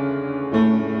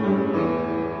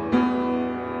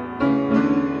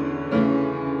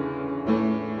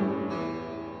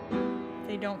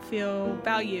 They don't feel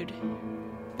valued.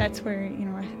 That's where,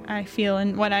 I feel,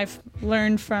 and what I've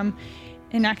learned from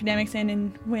in academics and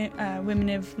in Women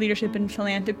of Leadership and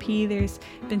Philanthropy, there's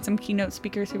been some keynote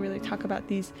speakers who really talk about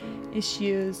these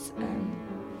issues.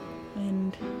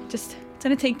 And just, it's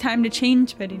going to take time to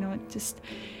change, but, it just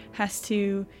has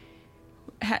to,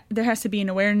 there has to be an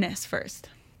awareness first.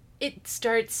 It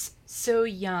starts so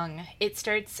young. It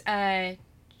starts,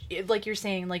 like you're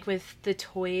saying, like with the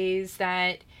toys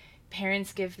that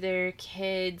parents give their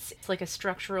kids. It's like a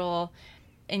structural,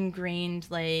 ingrained,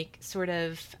 like sort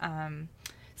of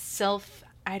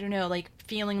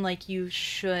feeling like you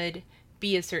should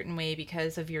be a certain way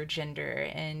because of your gender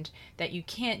and that you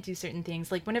can't do certain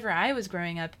things. Like whenever I was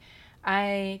growing up,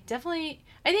 I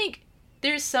think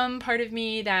there's some part of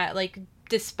me that, like,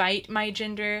 despite my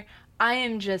gender, I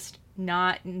am just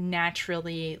not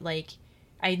naturally, like,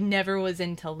 I never was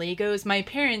into Legos. My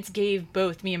parents gave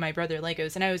both me and my brother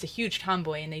Legos, and I was a huge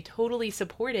tomboy, and they totally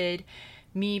supported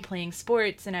me playing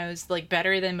sports, and I was, like,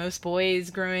 better than most boys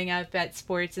growing up at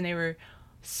sports, and they were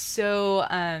so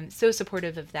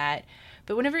supportive of that.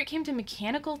 But whenever it came to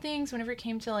mechanical things, whenever it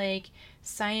came to, like,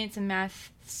 science and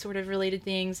math sort of related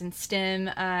things and STEM,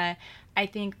 I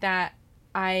think that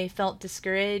I felt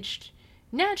discouraged.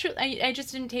 Naturally, I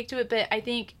just didn't take to it, but I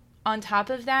think on top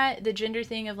of that, the gender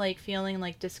thing of, like, feeling,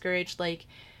 like, discouraged, like,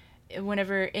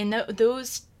 whenever in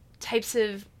those types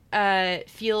of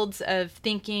fields of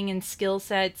thinking and skill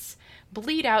sets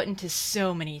bleed out into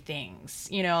so many things,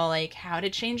 like how to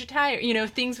change a tire,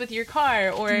 things with your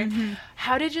car, or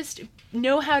how to just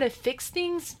know how to fix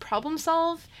things, problem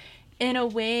solve in a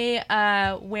way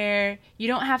where you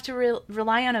don't have to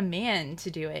rely on a man to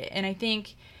do it. And I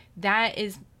think that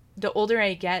is, the older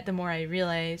I get, the more I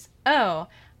realize,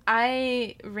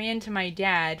 I ran to my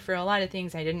dad for a lot of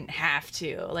things I didn't have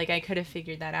to. Like, I could have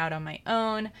figured that out on my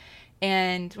own.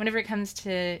 And whenever it comes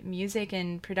to music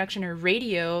and production or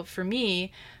radio, for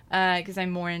me, because I'm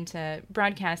more into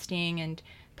broadcasting and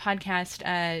podcast,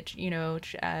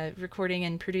 recording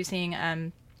and producing,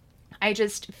 I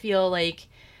just feel like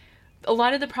a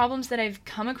lot of the problems that I've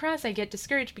come across, I get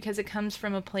discouraged because it comes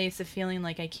from a place of feeling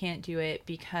like I can't do it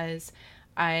because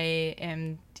I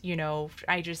am,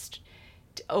 I just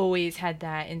always had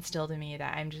that instilled in me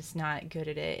that I'm just not good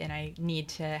at it and I need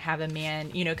to have a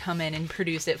man, come in and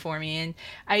produce it for me.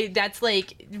 And that's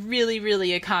like really,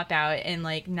 really a cop-out and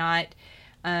like not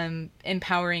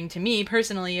empowering to me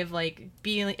personally, of like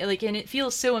being like, and it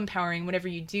feels so empowering whenever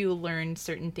you do learn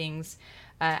certain things,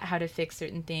 how to fix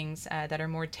certain things that are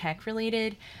more tech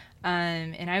related.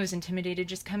 And I was intimidated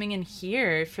just coming in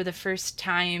here for the first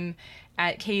time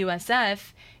at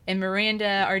KUSF, and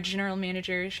Miranda, our general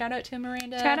manager, shout out to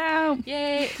Miranda. Shout out.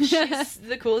 Yay. She's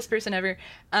the coolest person ever.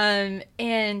 And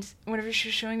whenever she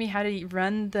was showing me how to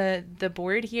run the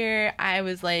board here, I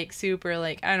was like super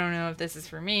like, I don't know if this is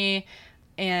for me,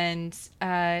 and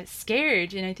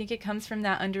scared. And I think it comes from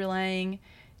that underlying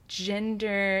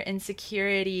gender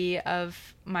insecurity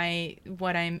of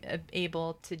what I'm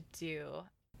able to do.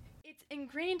 It's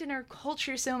ingrained in our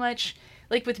culture so much,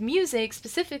 like with music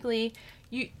specifically.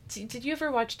 Did you ever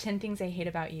watch 10 Things I Hate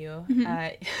About You?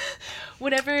 Mm-hmm.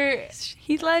 Whenever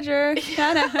Heath Ledger.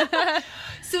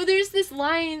 So there's this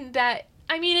line that,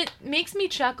 I mean, it makes me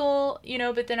chuckle,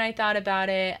 but then I thought about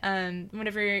it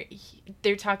whenever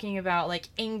they're talking about like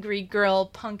angry girl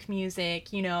punk music,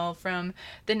 from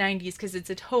the 90s, because it's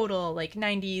a total like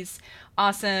 90s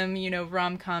awesome,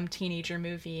 rom-com teenager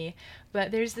movie.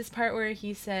 But there's this part where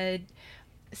he said,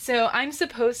 so I'm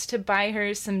supposed to buy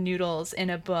her some noodles in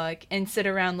a book and sit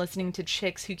around listening to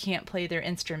chicks who can't play their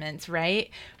instruments, right?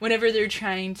 Whenever they're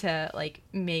trying to like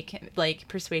make him, like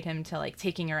persuade him to like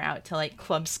taking her out to like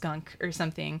Club Skunk or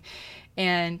something.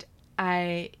 And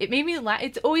it made me laugh.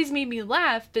 It's always made me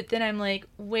laugh, but then I'm like,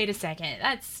 wait a second,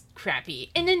 that's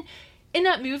crappy. And then in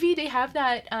that movie they have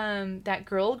that that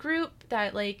girl group,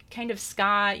 that like kind of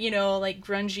ska, you know, like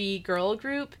grungy girl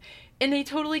group, and they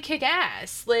totally kick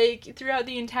ass like throughout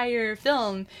the entire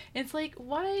film. It's like,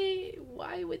 why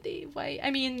would they, why,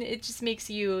 I mean, it just makes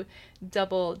you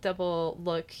double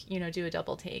look, you know, do a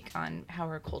double take on how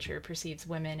our culture perceives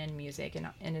women in music and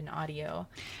in audio.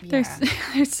 Yeah.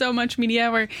 There's so much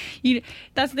media where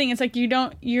that's the thing, it's like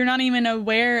you're not even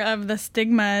aware of the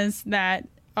stigmas that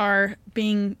are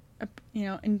being, you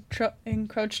know,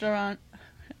 encroached around.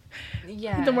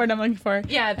 Yeah, the word I'm looking for.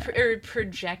 Yeah, or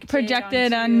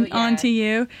projected onto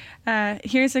you.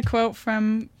 Here's a quote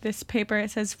from this paper.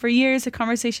 It says, "For years, the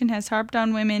conversation has harped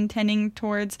on women tending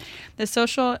towards the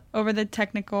social over the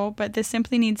technical, but this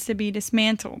simply needs to be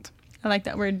dismantled." I like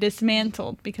that word,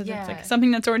 dismantled, because it's like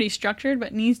something that's already structured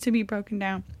but needs to be broken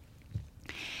down.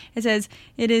 It says,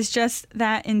 "It is just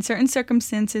that in certain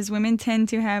circumstances, women tend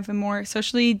to have a more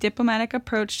socially diplomatic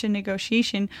approach to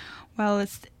negotiation, while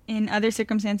in other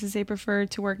circumstances, they prefer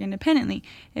to work independently.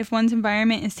 If one's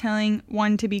environment is telling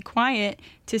one to be quiet,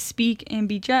 to speak and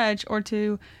be judged, or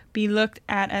to be looked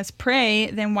at as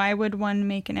prey, then why would one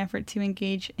make an effort to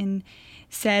engage in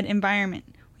said environment?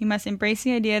 We must embrace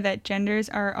the idea that genders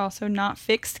are also not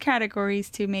fixed categories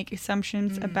to make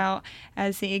assumptions about,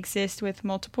 as they exist with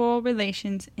multiple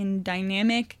relations in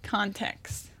dynamic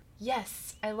contexts."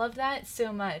 Yes, I love that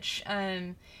so much.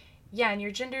 Yeah, and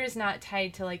your gender is not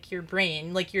tied to, like, your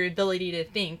brain, like, your ability to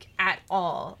think at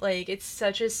all. Like, it's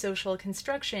such a social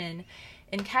construction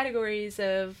in categories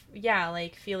of, yeah,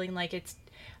 like, feeling like it's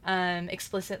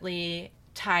explicitly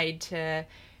tied to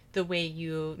the way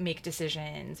you make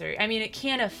decisions. Or, I mean, it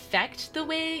can affect the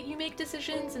way you make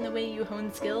decisions and the way you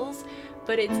hone skills,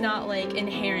 but it's not, like,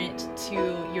 inherent to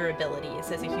your abilities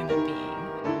as a human being.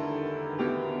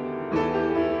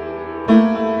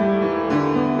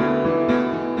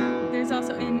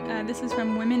 This is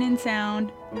from Women in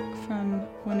Sound, from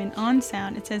Women on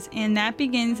Sound. It says, "And that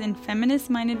begins in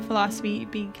feminist-minded philosophy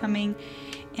becoming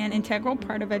an integral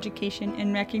part of education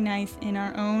and recognized in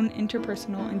our own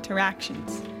interpersonal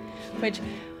interactions." Which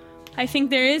I think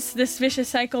there is this vicious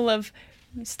cycle of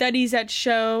studies that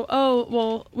show, oh,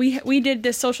 well, we did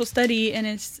this social study and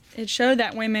it showed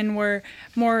that women were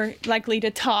more likely to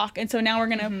talk, and so now we're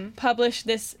going to publish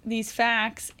these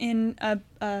facts in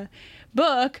a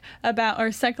book about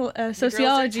our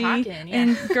sociology,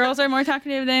 and girls are more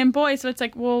talkative than boys. So it's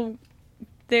like, well,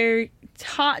 they're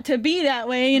taught to be that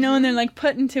way, you know, and they're like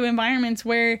put into environments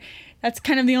where that's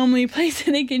kind of the only place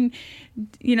that they can,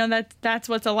 you know, that's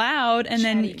what's allowed. And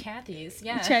Chatty Cathy's,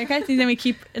 and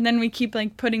then we keep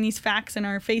like putting these facts in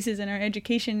our faces in our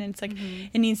education, and it's like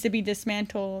it needs to be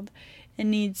dismantled. It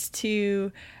needs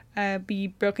to be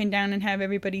broken down and have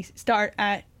everybody start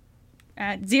at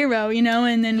zero, you know,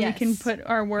 and then we can put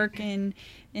our work in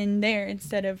there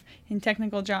instead of in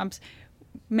technical jobs.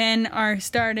 Men are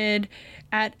started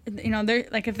at, you know, they're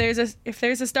like, if there's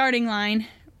a starting line,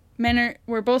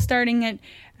 we're both starting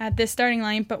at this starting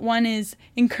line, but one is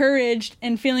encouraged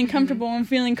and feeling comfortable and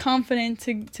feeling confident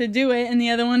to do it, and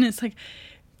the other one is like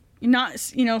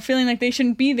not, you know, feeling like they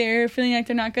shouldn't be there, feeling like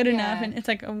they're not good enough, and it's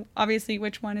like, obviously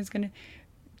which one is going to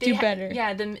do better.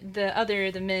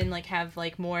 The men like have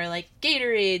like more like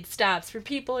Gatorade stops for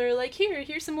people, or like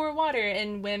here's some more water,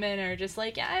 and women are just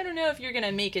like, I don't know if you're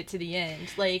gonna make it to the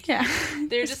end. Like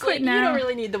they're just like, now. You don't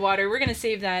really need the water. We're gonna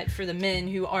save that for the men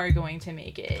who are going to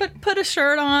make it. Put a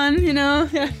shirt on, you know.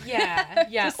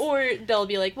 Yeah. Or they'll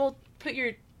be like, well,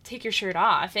 take your shirt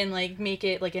off and like make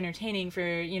it like entertaining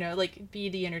for, you know, like be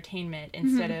the entertainment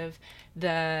instead of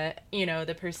the, you know,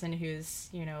 the person who's,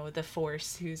 you know, the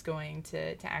force who's going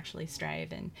to actually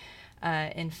strive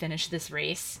and finish this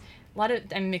race.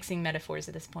 I'm mixing metaphors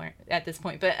at this point,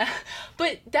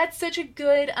 but that's such a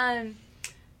good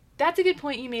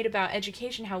point you made about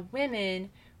education, how women,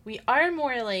 we are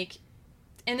more like,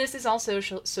 and this is also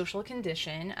social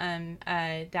condition,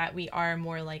 that we are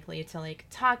more likely to like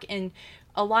talk, and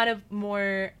a lot of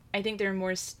more, I think there are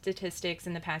more statistics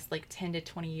in the past like 10 to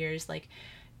 20 years, like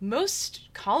most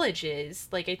colleges,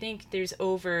 like I think there's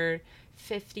over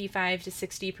 55 to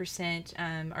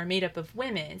 60% are made up of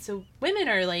women. So women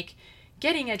are like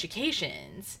getting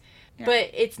educations,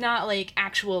 but it's not like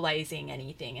actualizing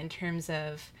anything in terms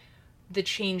of the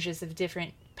changes of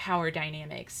different power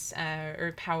dynamics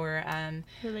or power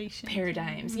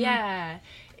paradigms.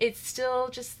 It's still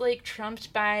just like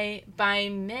trumped by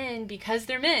men because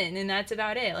they're men, and that's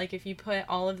about it. Like if you put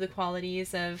all of the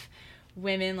qualities of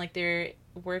women, like their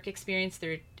work experience,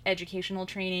 their educational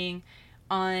training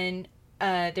on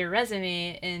their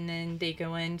resume, and then they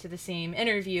go into the same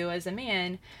interview as a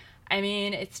man, I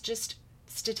mean, it's just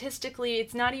statistically,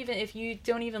 it's not even, if you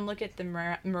don't even look at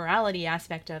the morality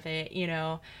aspect of it, you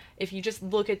know, if you just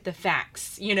look at the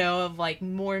facts, you know, of like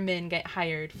more men get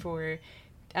hired for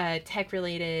tech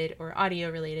related or audio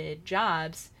related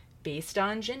jobs based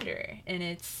on gender, and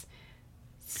it's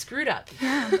screwed up.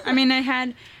 Yeah. I mean,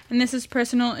 and this is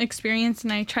personal experience,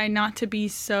 and I try not to be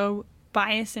so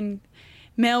biased and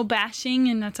male bashing,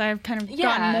 and that's why I've kind of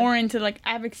gotten more into like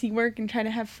advocacy work and try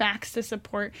to have facts to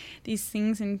support these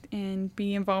things, and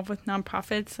be involved with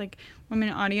nonprofits like Women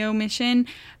in Audio Mission,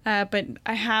 but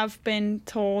I have been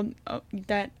told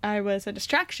that I was a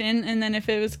distraction, and then if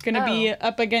it was going to be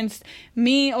up against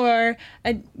me or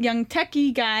a young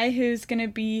techie guy who's going to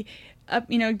be up,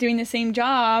 you know, doing the same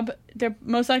job, they're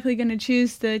most likely going to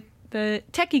choose the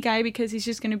techie guy because he's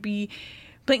just going to be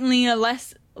blatantly a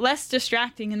less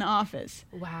distracting in the office.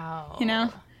 Wow. You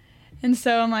know? And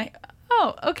so I'm like,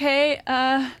 oh, okay,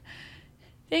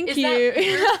 thank you. Is that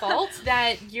your fault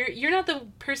that you're not the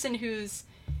person who's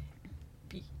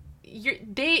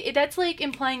that's like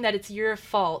implying that it's your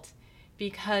fault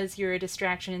because you're a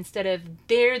distraction instead of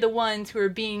they're the ones who are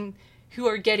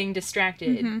getting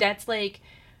distracted. Mm-hmm. That's like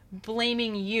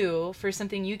blaming you for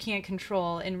something you can't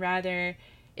control, and rather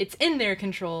it's in their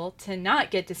control to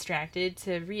not get distracted,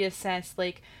 to reassess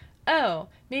like, oh,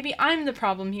 maybe I'm the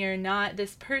problem here, not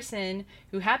this person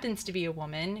who happens to be a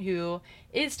woman who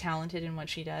is talented in what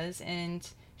she does, and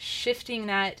shifting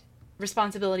that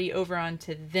responsibility over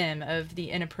onto them of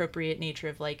the inappropriate nature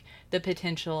of like the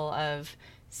potential of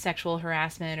sexual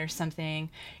harassment or something.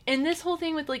 And this whole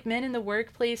thing with like men in the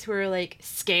workplace who are like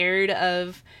scared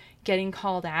of getting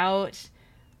called out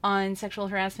on sexual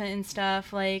harassment and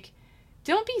stuff, like,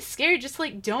 don't be scared, just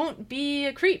like don't be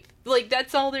a creep. Like,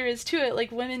 that's all there is to it.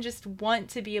 Like, women just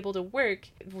want to be able to work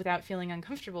without feeling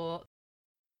uncomfortable.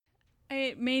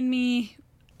 It made me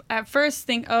at first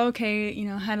think, oh, okay, you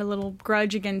know, had a little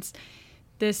grudge against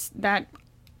that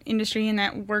industry and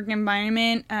that work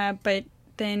environment, but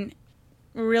then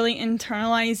really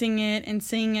internalizing it and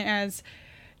seeing it as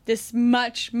this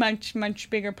much, much, much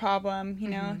bigger problem, you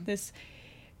know, this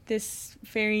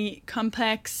very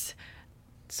complex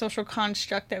social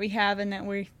construct that we have and that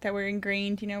we're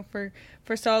ingrained, you know, for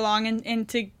so long, and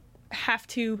to have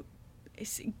to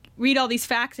read all these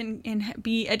facts and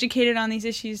be educated on these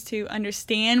issues to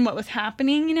understand what was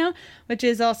happening, you know, which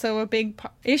is also a big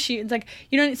issue. It's like,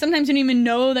 sometimes you don't even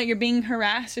know that you're being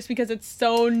harassed just because it's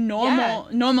so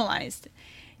normalized.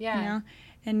 Yeah. You know?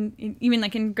 And even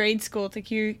like in grade school, it's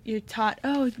like you're taught,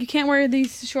 oh, you can't wear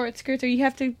these short skirts, or you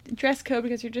have to dress code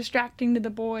because you're distracting to the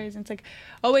boys. And it's like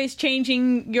always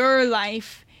changing your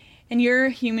life and your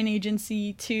human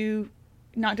agency to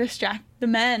not distract the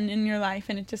men in your life.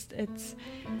 And it's just unequal,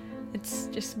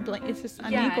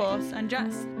 it's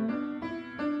unjust.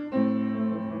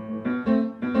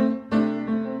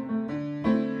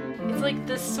 Like,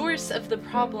 the source of the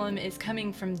problem is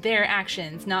coming from their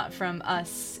actions, not from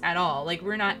us at all. Like,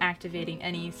 we're not activating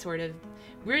any sort of,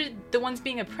 we're the ones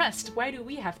being oppressed. Why do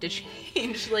we have to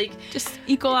change? Like, just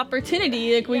equal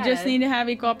opportunity. Like, we just need to have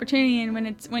equal opportunity.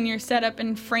 And when you're set up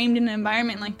and framed in an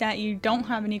environment like that, you don't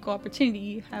have an equal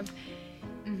opportunity.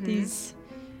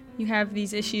 You have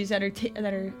these issues that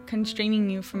are constraining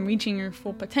you from reaching your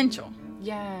full potential.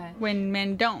 Yeah. When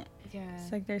men don't. Yeah.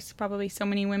 It's like there's probably so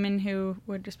many women who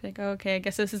would just be like, oh, okay, I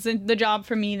guess this isn't the job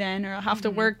for me then, or I'll have to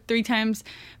work 3 times,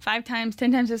 5 times,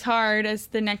 10 times as hard as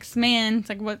the next man. It's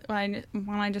like, why don't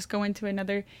I just go into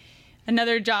another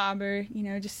job, or,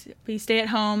 just stay at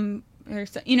home, or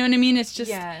so, you know what I mean? It's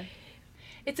just... Yeah.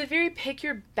 It's a very pick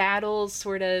your battles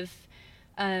sort of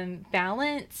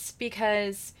balance,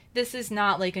 because this is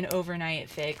not like an overnight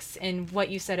fix. And what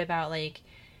you said about like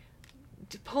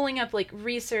pulling up like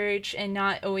research and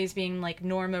not always being like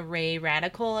Norma Ray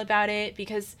radical about it,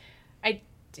 because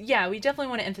we definitely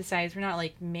want to emphasize we're not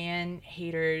like man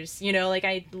haters, like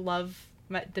I love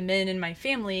the men in my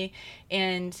family,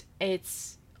 and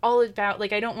it's all about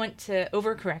like, I don't want to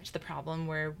overcorrect the problem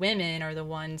where women are the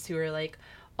ones who are like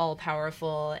all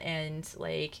powerful and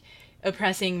like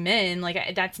oppressing men.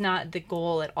 Like, that's not the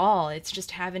goal at all. It's just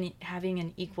having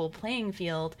an equal playing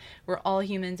field where all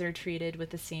humans are treated with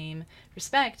the same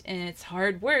respect. And it's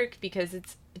hard work because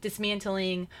it's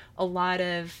dismantling a lot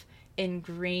of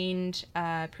ingrained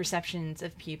perceptions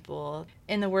of people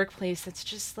in the workplace. That's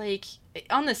just like,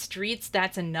 on the streets,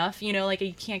 that's enough, like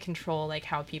you can't control like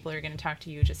how people are going to talk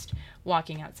to you just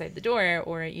walking outside the door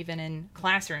or even in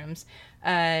classrooms,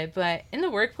 but in the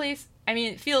workplace, I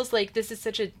mean, it feels like this is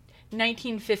such a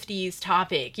 1950s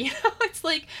topic, it's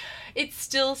like, it's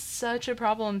still such a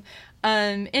problem,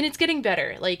 and it's getting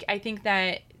better. Like, I think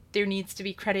that there needs to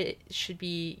be credit should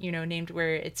be, named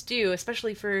where it's due,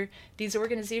 especially for these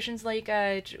organizations like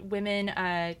Women's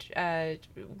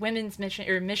Mission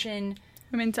or Mission.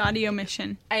 Women's Audio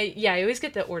Mission. I always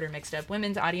get the order mixed up.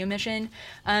 Women's Audio Mission.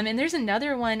 And there's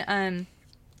another one,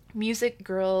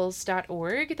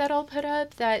 musicgirls.org, that I'll put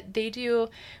up that they do.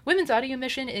 Women's Audio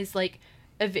Mission is like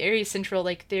a very central,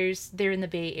 like they're in the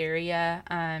Bay Area,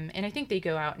 and I think they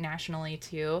go out nationally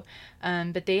too,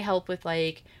 but they help with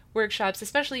like workshops,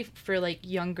 especially for like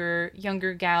younger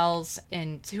gals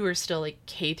and who are still like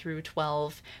K through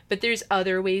 12. But there's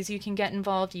other ways you can get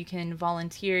involved. You can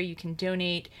volunteer, you can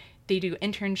donate. They do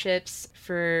internships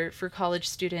for college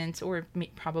students, or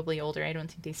probably older. I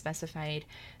don't think they specified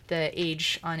the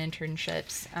age on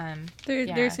internships.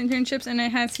 There's internships, and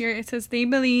it says they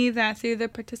believe that through the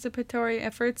participatory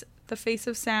efforts, the face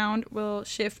of sound will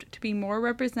shift to be more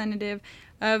representative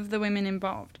of the women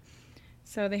involved.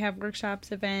 So they have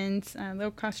workshops, events,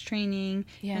 low-cost training,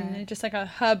 and they're just like a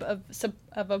hub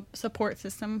of a support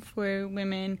system for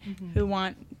women who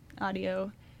want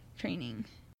audio training.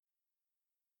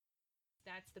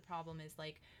 That's the problem, is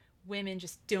like women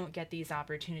just don't get these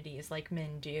opportunities like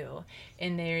men do.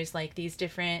 And there's like these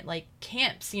different like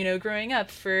camps, growing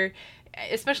up for,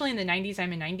 especially in the 90s.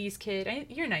 I'm a 90s kid.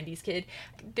 You're a 90s kid.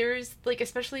 There's like,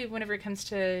 especially whenever it comes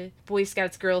to Boy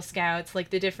Scouts, Girl Scouts, like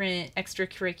the different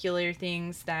extracurricular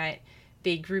things that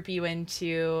they group you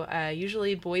into.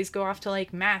 Usually boys go off to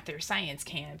like math or science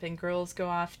camp, and girls go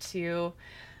off to,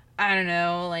 I don't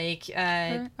know, like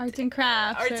arts and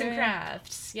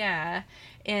crafts. Yeah.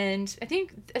 And I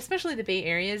think especially the Bay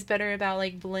Area is better about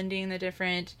like blending the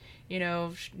different,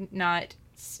 not,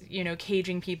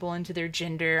 caging people into their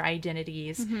gender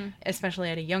identities, especially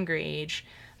at a younger age.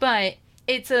 But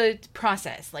it's a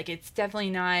process. Like, it's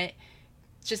definitely not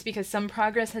just because some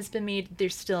progress has been made. There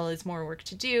still is more work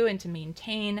to do and to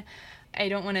maintain. I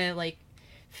don't want to like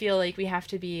feel like we have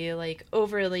to be like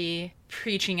overly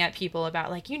preaching at people about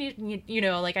like,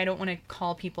 like I don't want to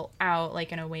call people out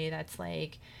like in a way that's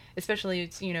like, especially,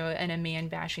 in a man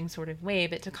bashing sort of way,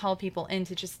 but to call people in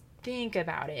to just think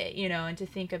about it, and to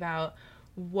think about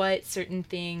what certain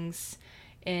things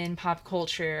in pop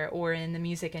culture or in the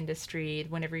music industry,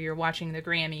 whenever you're watching the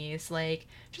Grammys, like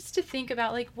just to think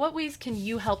about like what ways can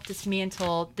you help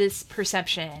dismantle this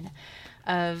perception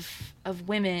of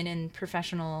women in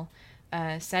professional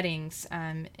settings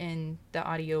in the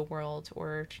audio world,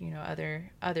 or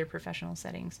other professional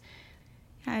settings.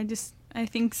 I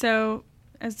think so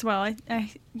as well.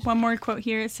 I one more quote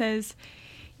here. It says,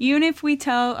 "Even if we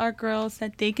tell our girls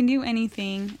that they can do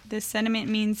anything, this sentiment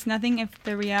means nothing if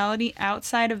the reality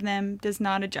outside of them does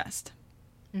not adjust."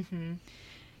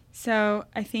 So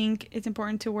I think it's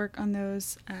important to work on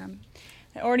those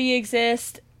that already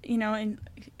exist, and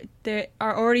that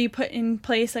are already put in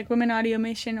place, like Women Audio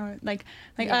Mission, or like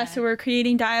us, who are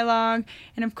creating dialogue.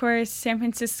 And of course, San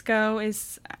Francisco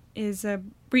is a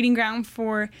breeding ground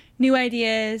for new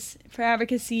ideas, for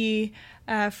advocacy,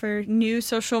 for new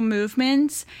social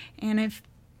movements. And I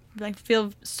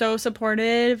feel so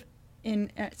supported in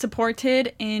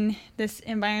this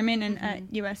environment, and at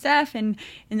USF and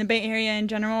in the Bay Area in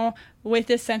general, with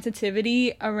this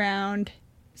sensitivity around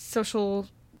social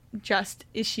just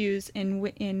issues in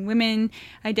women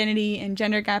identity and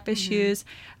gender gap issues.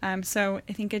 So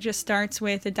I think it just starts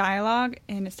with a dialogue,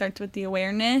 and it starts with the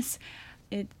awareness.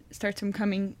 It starts from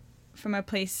coming from a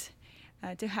place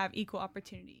to have equal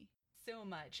opportunity. So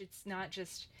much. It's not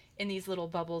just in these little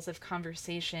bubbles of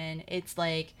conversation. It's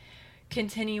like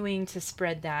continuing to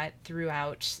spread that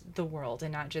throughout the world,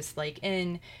 and not just like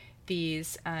in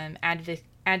these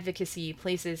advocacy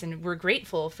places. And we're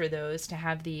grateful for those, to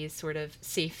have these sort of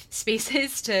safe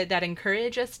spaces that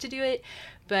encourage us to do it.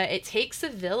 But it takes a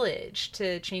village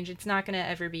to change. It's not going to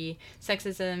ever be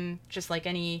sexism, just like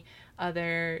any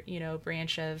other,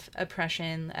 branch of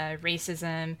oppression,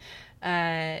 racism,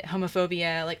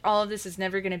 homophobia. Like, all of this is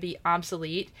never going to be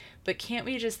obsolete. But can't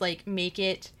we just like make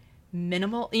it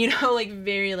minimal, like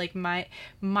very like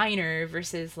minor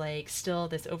versus like still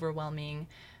this overwhelming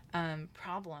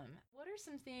problem? What are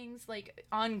some things like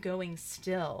ongoing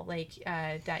still, like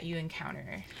that you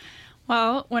encounter?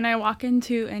 Well, when I walk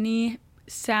into any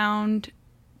sound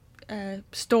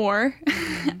store,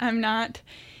 I'm not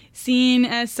seen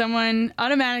as someone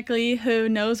automatically who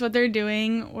knows what they're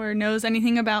doing or knows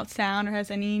anything about sound or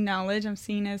has any knowledge. I'm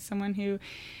seen as someone who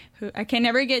I can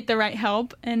never get the right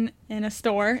help in a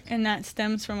store, and that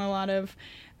stems from a lot of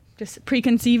just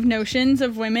preconceived notions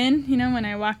of women, when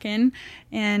I walk in,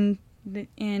 and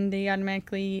they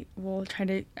automatically will try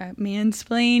to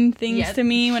mansplain things to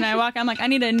me when I walk. I'm like, I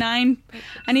need a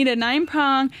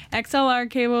 9-prong XLR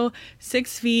cable,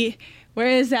 6 feet, where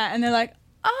is that? And they're like,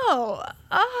 oh,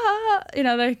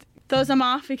 that throws them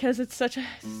off because it's such a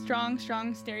strong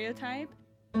stereotype.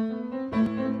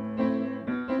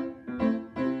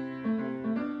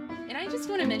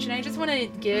 I just want to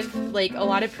give like a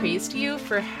lot of praise to you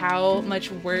for how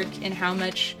much work and how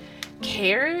much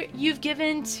care you've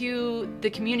given to the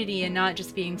community, and not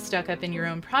just being stuck up in your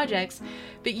own projects.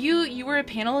 But you were a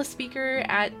panelist speaker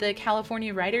at the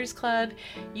California Writers Club.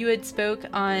 You had spoke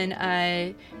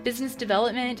on business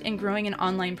development and growing an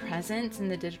online presence in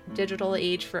the digital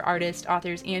age for artists,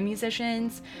 authors, and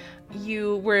musicians.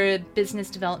 You were a business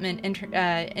development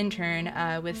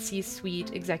intern with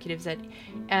C-suite executives at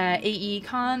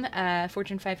AECOM,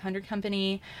 Fortune 500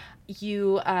 company.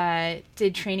 You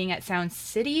did training at Sound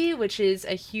City, which is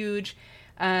a huge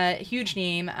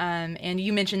name. And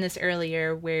you mentioned this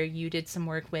earlier, where you did some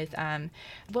work with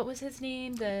what was his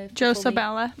name? Joe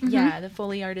Sabella. Mm-hmm. Yeah, the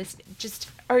Foley artist.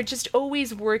 Are just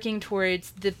always working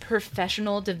towards the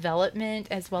professional development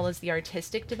as well as the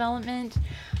artistic development.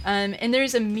 And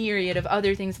there's a myriad of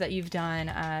other things that you've done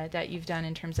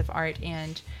in terms of art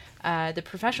and the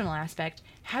professional aspect.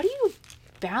 How do you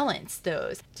balance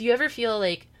those? Do you ever feel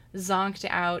like zonked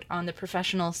out on the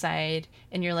professional side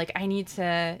and you're like, I need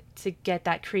to get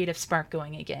that creative spark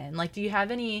going again? Like, do you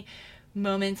have any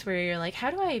moments where you're like,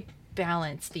 how do I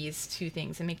balance these two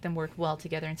things and make them work well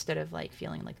together instead of like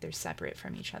feeling like they're separate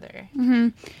from each other? Mm-hmm.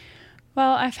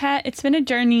 Well, it's been a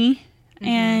journey. Mm-hmm.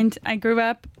 And I grew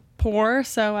up poor,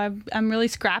 so I'm really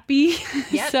scrappy.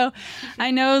 Yep. So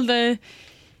I know the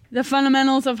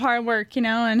fundamentals of hard work,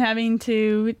 and having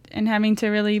to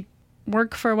really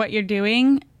work for what you're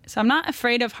doing. So I'm not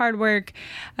afraid of hard work,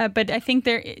 but I think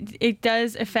it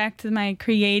does affect my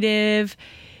creative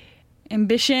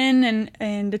ambition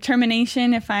and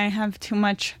determination if I have too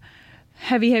much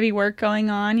heavy work going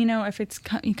on, if it's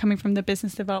coming from the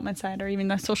business development side or even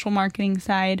the social marketing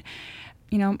side.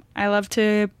 I love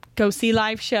to go see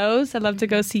live shows. I love to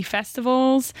go see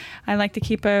festivals. I like to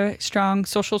keep a strong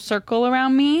social circle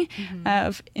around me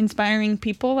of inspiring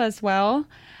people as well.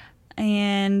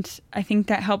 And I think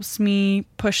that helps me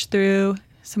push through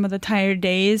some of the tired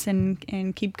days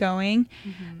and keep going.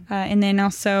 Mm-hmm. And then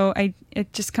also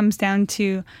it just comes down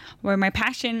to where my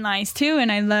passion lies too.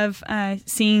 And I love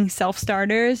seeing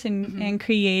self-starters and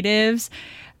creatives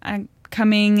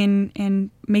coming and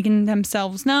making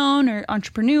themselves known, or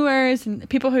entrepreneurs and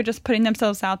people who are just putting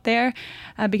themselves out there,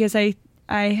 because I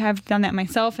have done that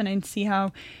myself, and I see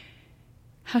how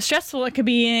stressful it could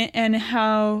be and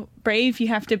how brave you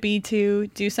have to be to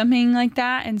do something like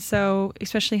that. And so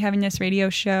especially having this radio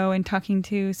show and talking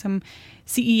to some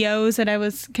CEOs that I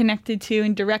was connected to,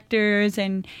 and directors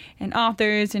and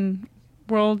authors and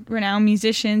world-renowned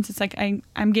musicians, it's like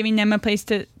I'm giving them a place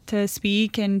to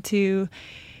speak and to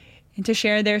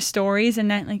share their stories, and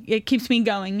that like it keeps me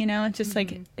going. It's just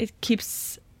like it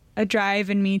keeps a drive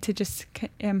in me to just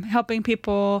helping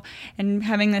people and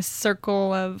having this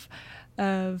circle of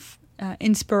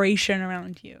inspiration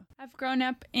around you. I've grown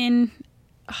up in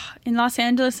Los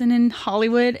Angeles and in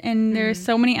Hollywood, and there's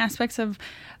so many aspects of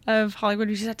Hollywood.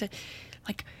 You just have to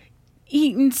like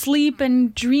eat and sleep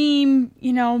and dream,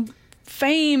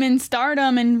 fame and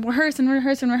stardom, and rehearse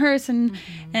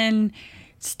and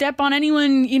step on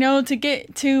anyone, to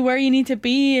get to where you need to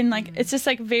be. And like it's just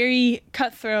like very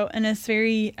cutthroat, and it's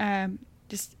very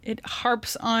it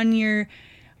harps on your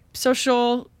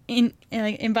social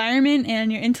environment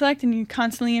and your intellect, and you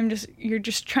constantly you're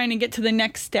just trying to get to the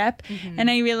next step.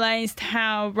 And I realized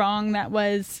how wrong that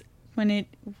was when it,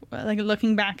 like,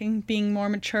 looking back and being more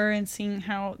mature and seeing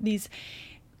how these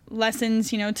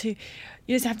lessons, you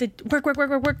just have to work.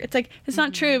 It's like, it's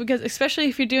not true, because especially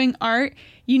if you're doing art,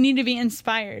 you need to be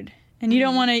inspired. And you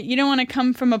don't want to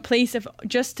come from a place of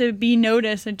just to be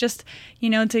noticed, and just,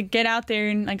 to get out there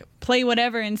and like play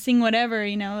whatever and sing whatever.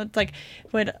 It's like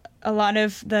what a lot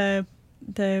of the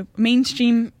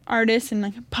mainstream artists and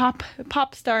like pop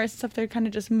stars and stuff, they're kind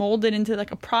of just molded into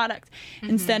like a product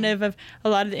instead of a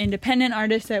lot of the independent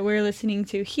artists that we're listening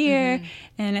to here.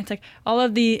 And it's like all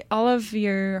of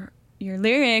your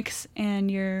lyrics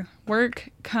and your work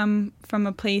come from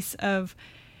a place of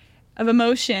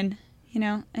emotion,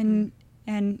 and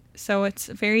so it's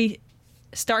a very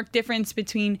stark difference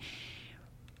between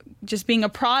just being a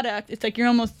product. It's like you're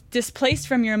almost displaced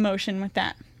from your emotion with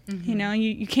that.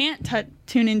 You can't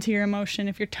tune into your emotion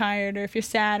if you're tired or if you're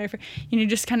sad, or if you're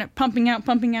just kind of pumping out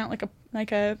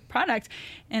like a product.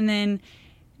 And then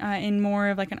in more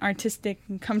of like an artistic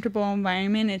and comfortable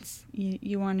environment, it's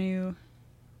you want to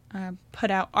put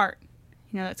out art,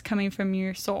 that's coming from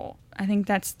your soul. I think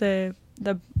that's the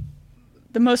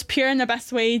most pure and the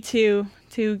best way to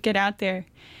get out there.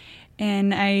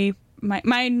 And I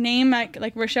my name,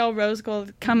 like Rochelle Rose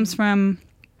Gold, comes from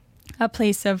a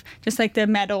place of just like the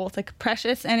metal. It's like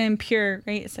precious and impure,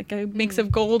 right? It's like a mix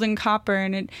of gold and copper,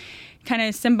 and it kind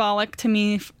of symbolic to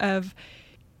me of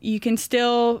you can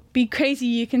still be crazy.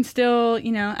 You can still,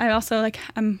 I also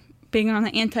I'm big on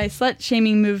the anti-slut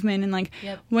shaming movement, and like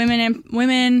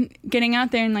women getting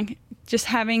out there and like just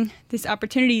having these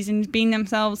opportunities and being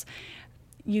themselves.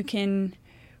 You can,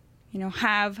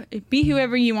 be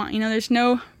whoever you want. There's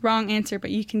no wrong answer, but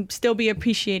you can still be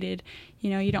appreciated.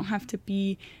 You don't have to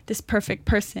be this perfect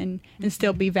person and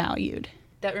still be valued.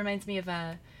 That reminds me of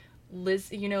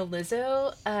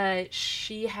Lizzo.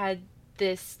 She had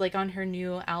this like on her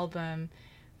new album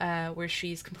where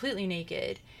she's completely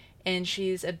naked, and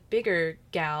she's a bigger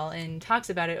gal and talks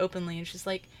about it openly, and she's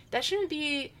like, that shouldn't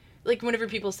be like, whenever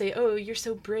people say, oh, you're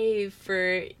so brave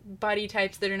for body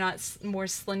types that are not more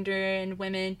slender and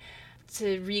women,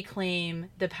 to reclaim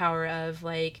the power of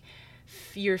like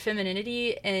your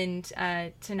femininity, and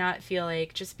to not feel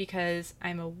like just because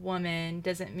I'm a woman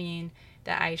doesn't mean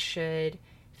that I should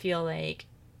feel like,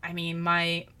 I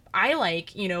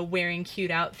like, wearing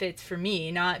cute outfits for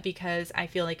me, not because I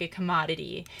feel like a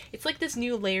commodity. It's like this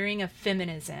new layering of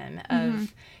feminism,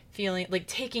 of feeling like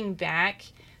taking back.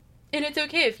 And it's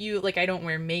okay if you, like, I don't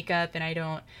wear makeup and I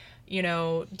don't,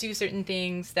 do certain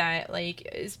things that, like,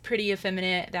 is pretty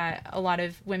effeminate that a lot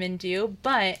of women do.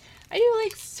 But I do,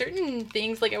 like, certain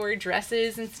things, like I wear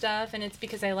dresses and stuff, and it's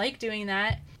because I like doing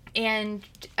that. And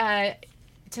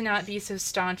to not be so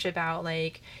staunch about,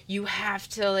 like, you have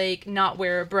to, like, not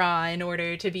wear a bra in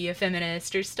order to be a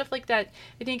feminist or stuff like that.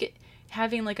 I think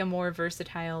having, like, a more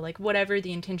versatile, like, whatever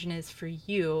the intention is for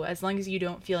you, as long as you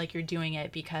don't feel like you're doing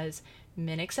it because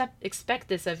men expect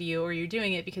this of you, or you're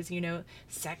doing it because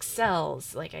sex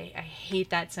sells. Like, I hate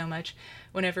that so much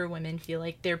whenever women feel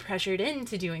like they're pressured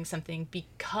into doing something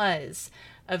because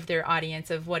of their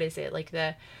audience of, what is it, like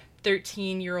the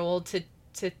 13-year-old to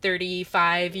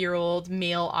 35-year-old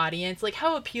male audience. Like,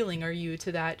 how appealing are you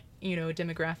to that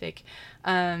demographic?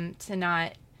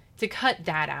 To cut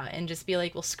that out and just be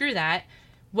like, well, screw that.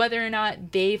 Whether or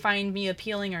not they find me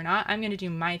appealing or not, I'm going to do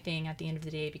my thing at the end of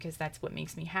the day because that's what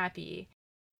makes me happy.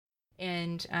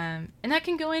 And that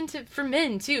can go into for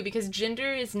men too, because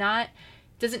gender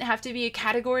doesn't have to be a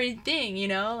category thing,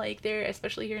 like there,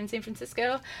 especially here in San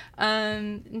Francisco,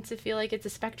 and to feel like it's a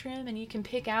spectrum, and you can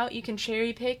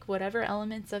cherry pick whatever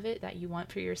elements of it that you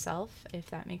want for yourself, if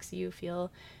that makes you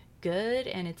feel good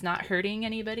and it's not hurting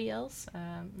anybody else.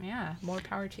 More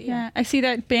power to you. Yeah, I see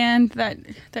that band, that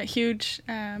huge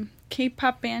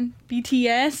K-pop band,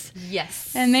 BTS.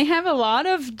 Yes. And they have a lot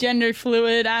of gender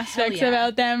fluid aspects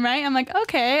about them, right? I'm like,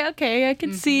 okay, I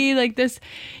can see like this,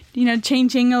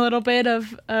 changing a little bit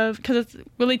of because it's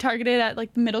really targeted at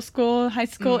like the middle school, high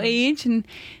school age, and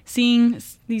seeing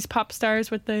these pop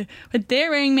stars with their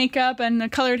wearing makeup and the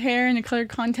colored hair and the colored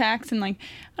contacts, and like,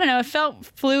 I don't know, it felt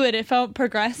fluid, it felt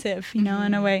progressive, in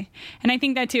a way. And I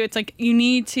think that too, it's like you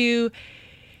need to,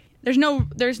 there's no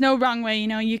wrong way,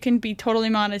 you can be totally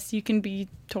modest, you can be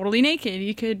totally naked,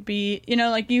 you could be,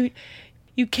 like you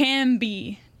can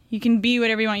be. You can be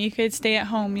whatever you want. You could stay at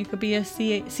home. You could be a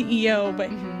CEO,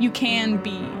 but you can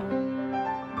be.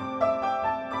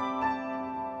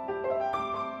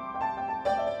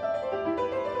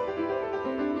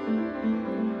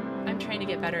 I'm trying to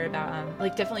get better about,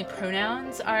 definitely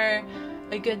pronouns are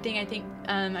a good thing. I think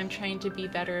I'm trying to be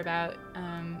better about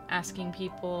asking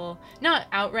people, not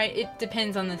outright, it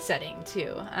depends on the setting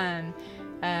too.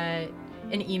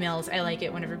 In emails, I like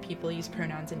it whenever people use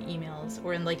pronouns in emails,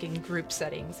 or in group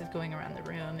settings of going around the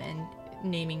room and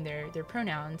naming their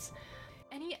pronouns.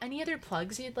 Any other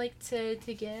plugs you'd like to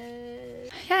get?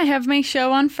 Yeah, I have my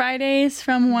show on Fridays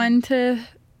from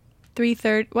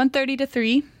 1:30 to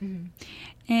 3.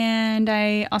 And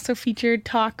I also featured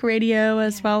talk radio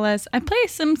as well as I play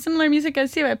some similar music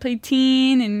as you. I play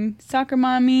teen and soccer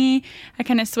mommy. I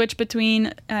kind of switch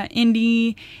between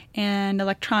indie and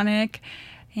electronic.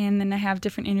 And then I have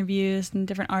different interviews and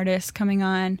different artists coming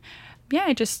on. Yeah,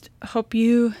 I just hope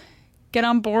you get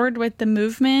on board with the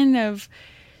movement of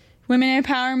women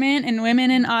empowerment and women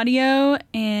in audio,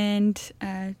 and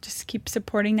just keep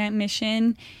supporting that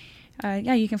mission.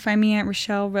 You can find me at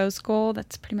Rochelle Rose Gold.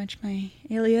 That's pretty much my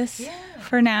alias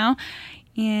for now.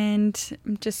 And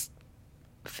just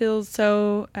feel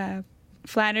so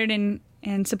flattered and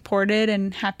supported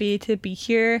and happy to be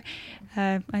here.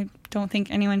 I don't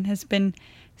think anyone has been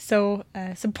so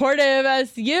supportive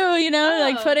as you,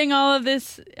 putting all of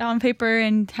this on paper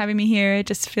and having me here. It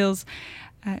just feels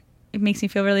it makes me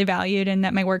feel really valued and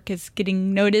that my work is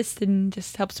getting noticed and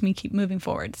just helps me keep moving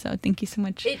forward. So thank you so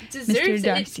much, Mr.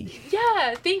 Darcy.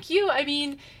 Yeah, thank you. I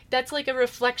mean, that's like a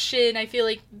reflection. I feel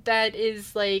like that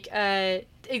is like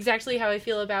exactly how I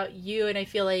feel about you. And I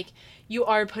feel like you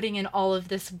are putting in all of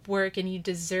this work and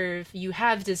you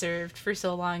have deserved for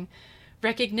so long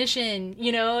recognition,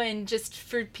 and just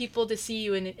for people to see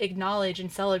you and acknowledge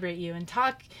and celebrate you and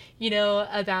talk,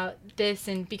 about this.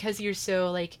 And because you're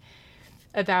so like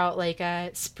about like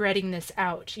spreading this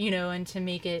out, and to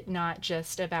make it not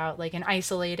just about like an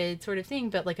isolated sort of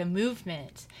thing, but like a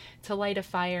movement to light a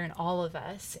fire in all of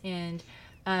us. And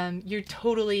you're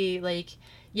totally like,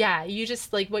 yeah, you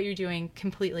just like what you're doing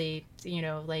completely,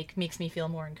 like makes me feel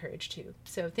more encouraged too.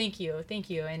 So thank you.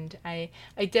 And I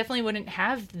definitely wouldn't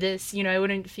have this, I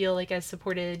wouldn't feel like as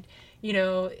supported,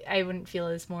 I wouldn't feel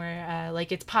as more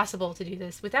like it's possible to do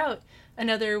this without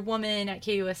another woman at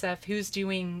KUSF who's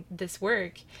doing this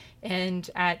work and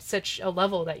at such a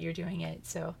level that you're doing it.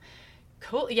 So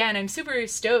cool. Yeah, and I'm super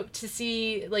stoked to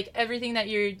see like everything that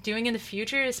you're doing in the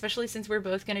future, especially since we're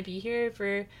both going to be here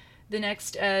for the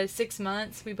next 6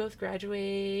 months. We both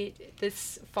graduate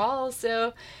this fall,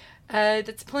 so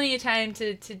that's plenty of time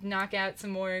to knock out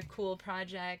some more cool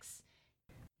projects.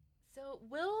 So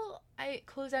will I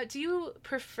close out? Do you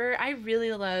prefer, I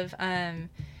really love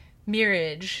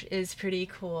Mirage is pretty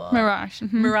cool. Mirage.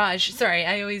 Mm-hmm. Mirage. Sorry,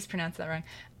 I always pronounce that wrong.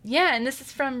 Yeah, and this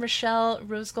is from Rochelle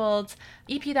Rosegold's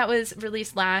EP that was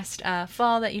released last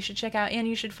fall that you should check out, and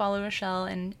you should follow Rochelle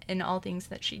in all things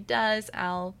that she does.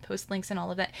 I'll post links and all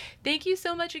of that. Thank you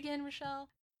so much again, Rochelle.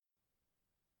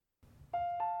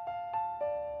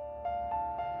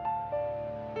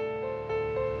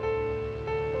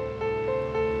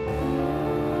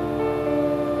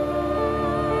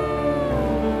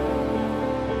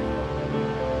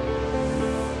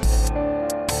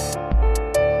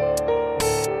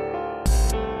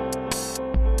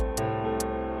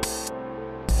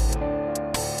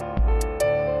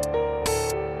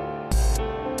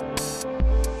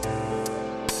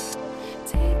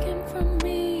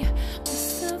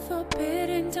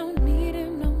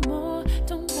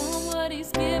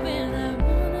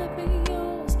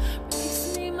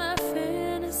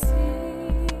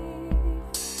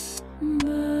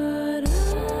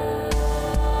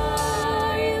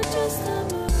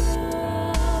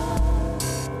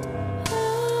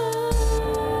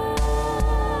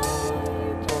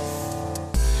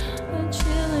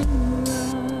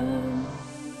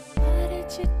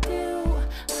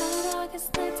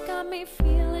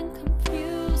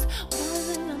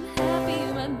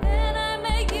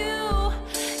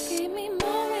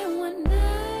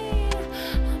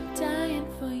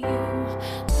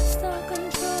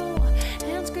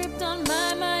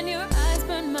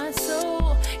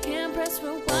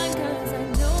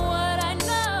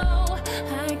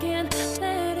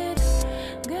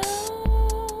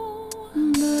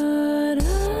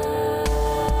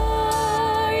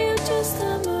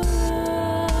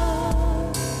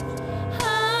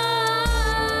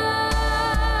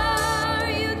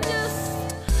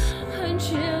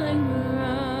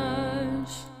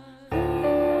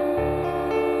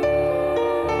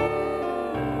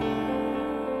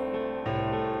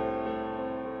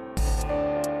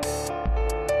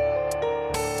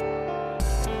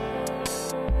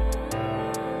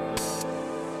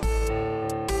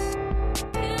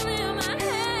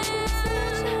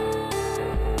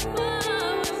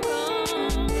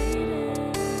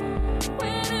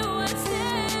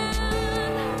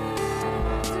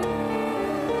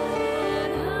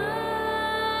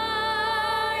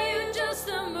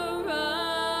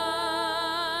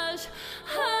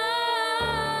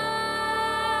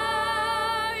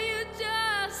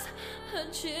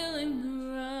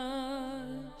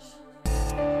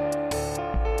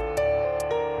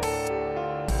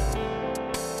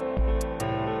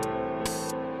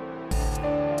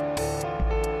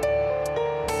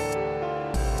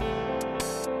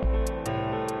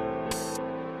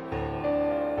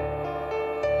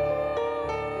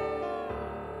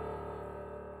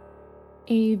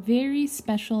 A very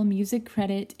special music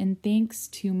credit and thanks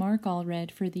to Mark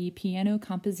Allred for the piano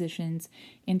compositions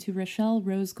and to Rochelle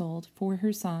Rosegold for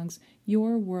her songs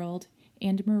Your World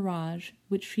and Mirage,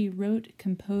 which she wrote,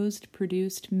 composed,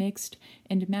 produced, mixed,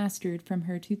 and mastered from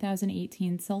her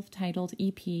 2018 self-titled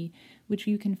EP, which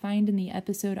you can find in the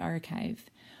episode archive.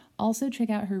 Also check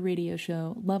out her radio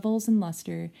show, Levels and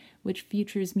Luster, which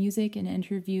features music and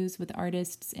interviews with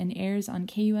artists and airs on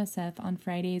KUSF on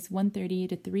Fridays 1:30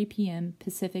 to 3 p.m.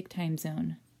 Pacific Time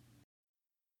Zone.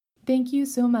 Thank you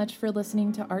so much for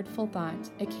listening to Artful Thought,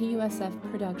 a KUSF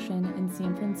production in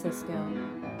San Francisco.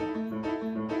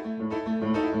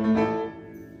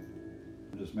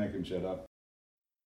 just make him shut up.